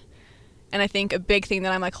fact. And I think a big thing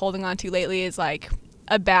that I'm like holding on to lately is like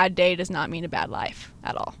a bad day does not mean a bad life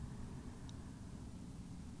at all.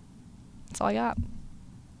 That's all I got.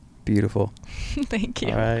 Beautiful. Thank you.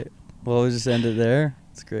 All right. Well, we'll just end it there.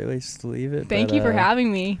 It's a great place to leave it. Thank you for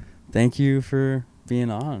having me. Thank you for being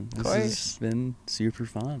on. Of This course. has been super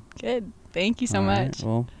fun. Good. Thank you so All right. much.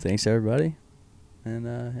 Well, thanks everybody. And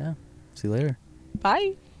yeah, see you later.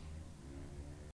 Bye.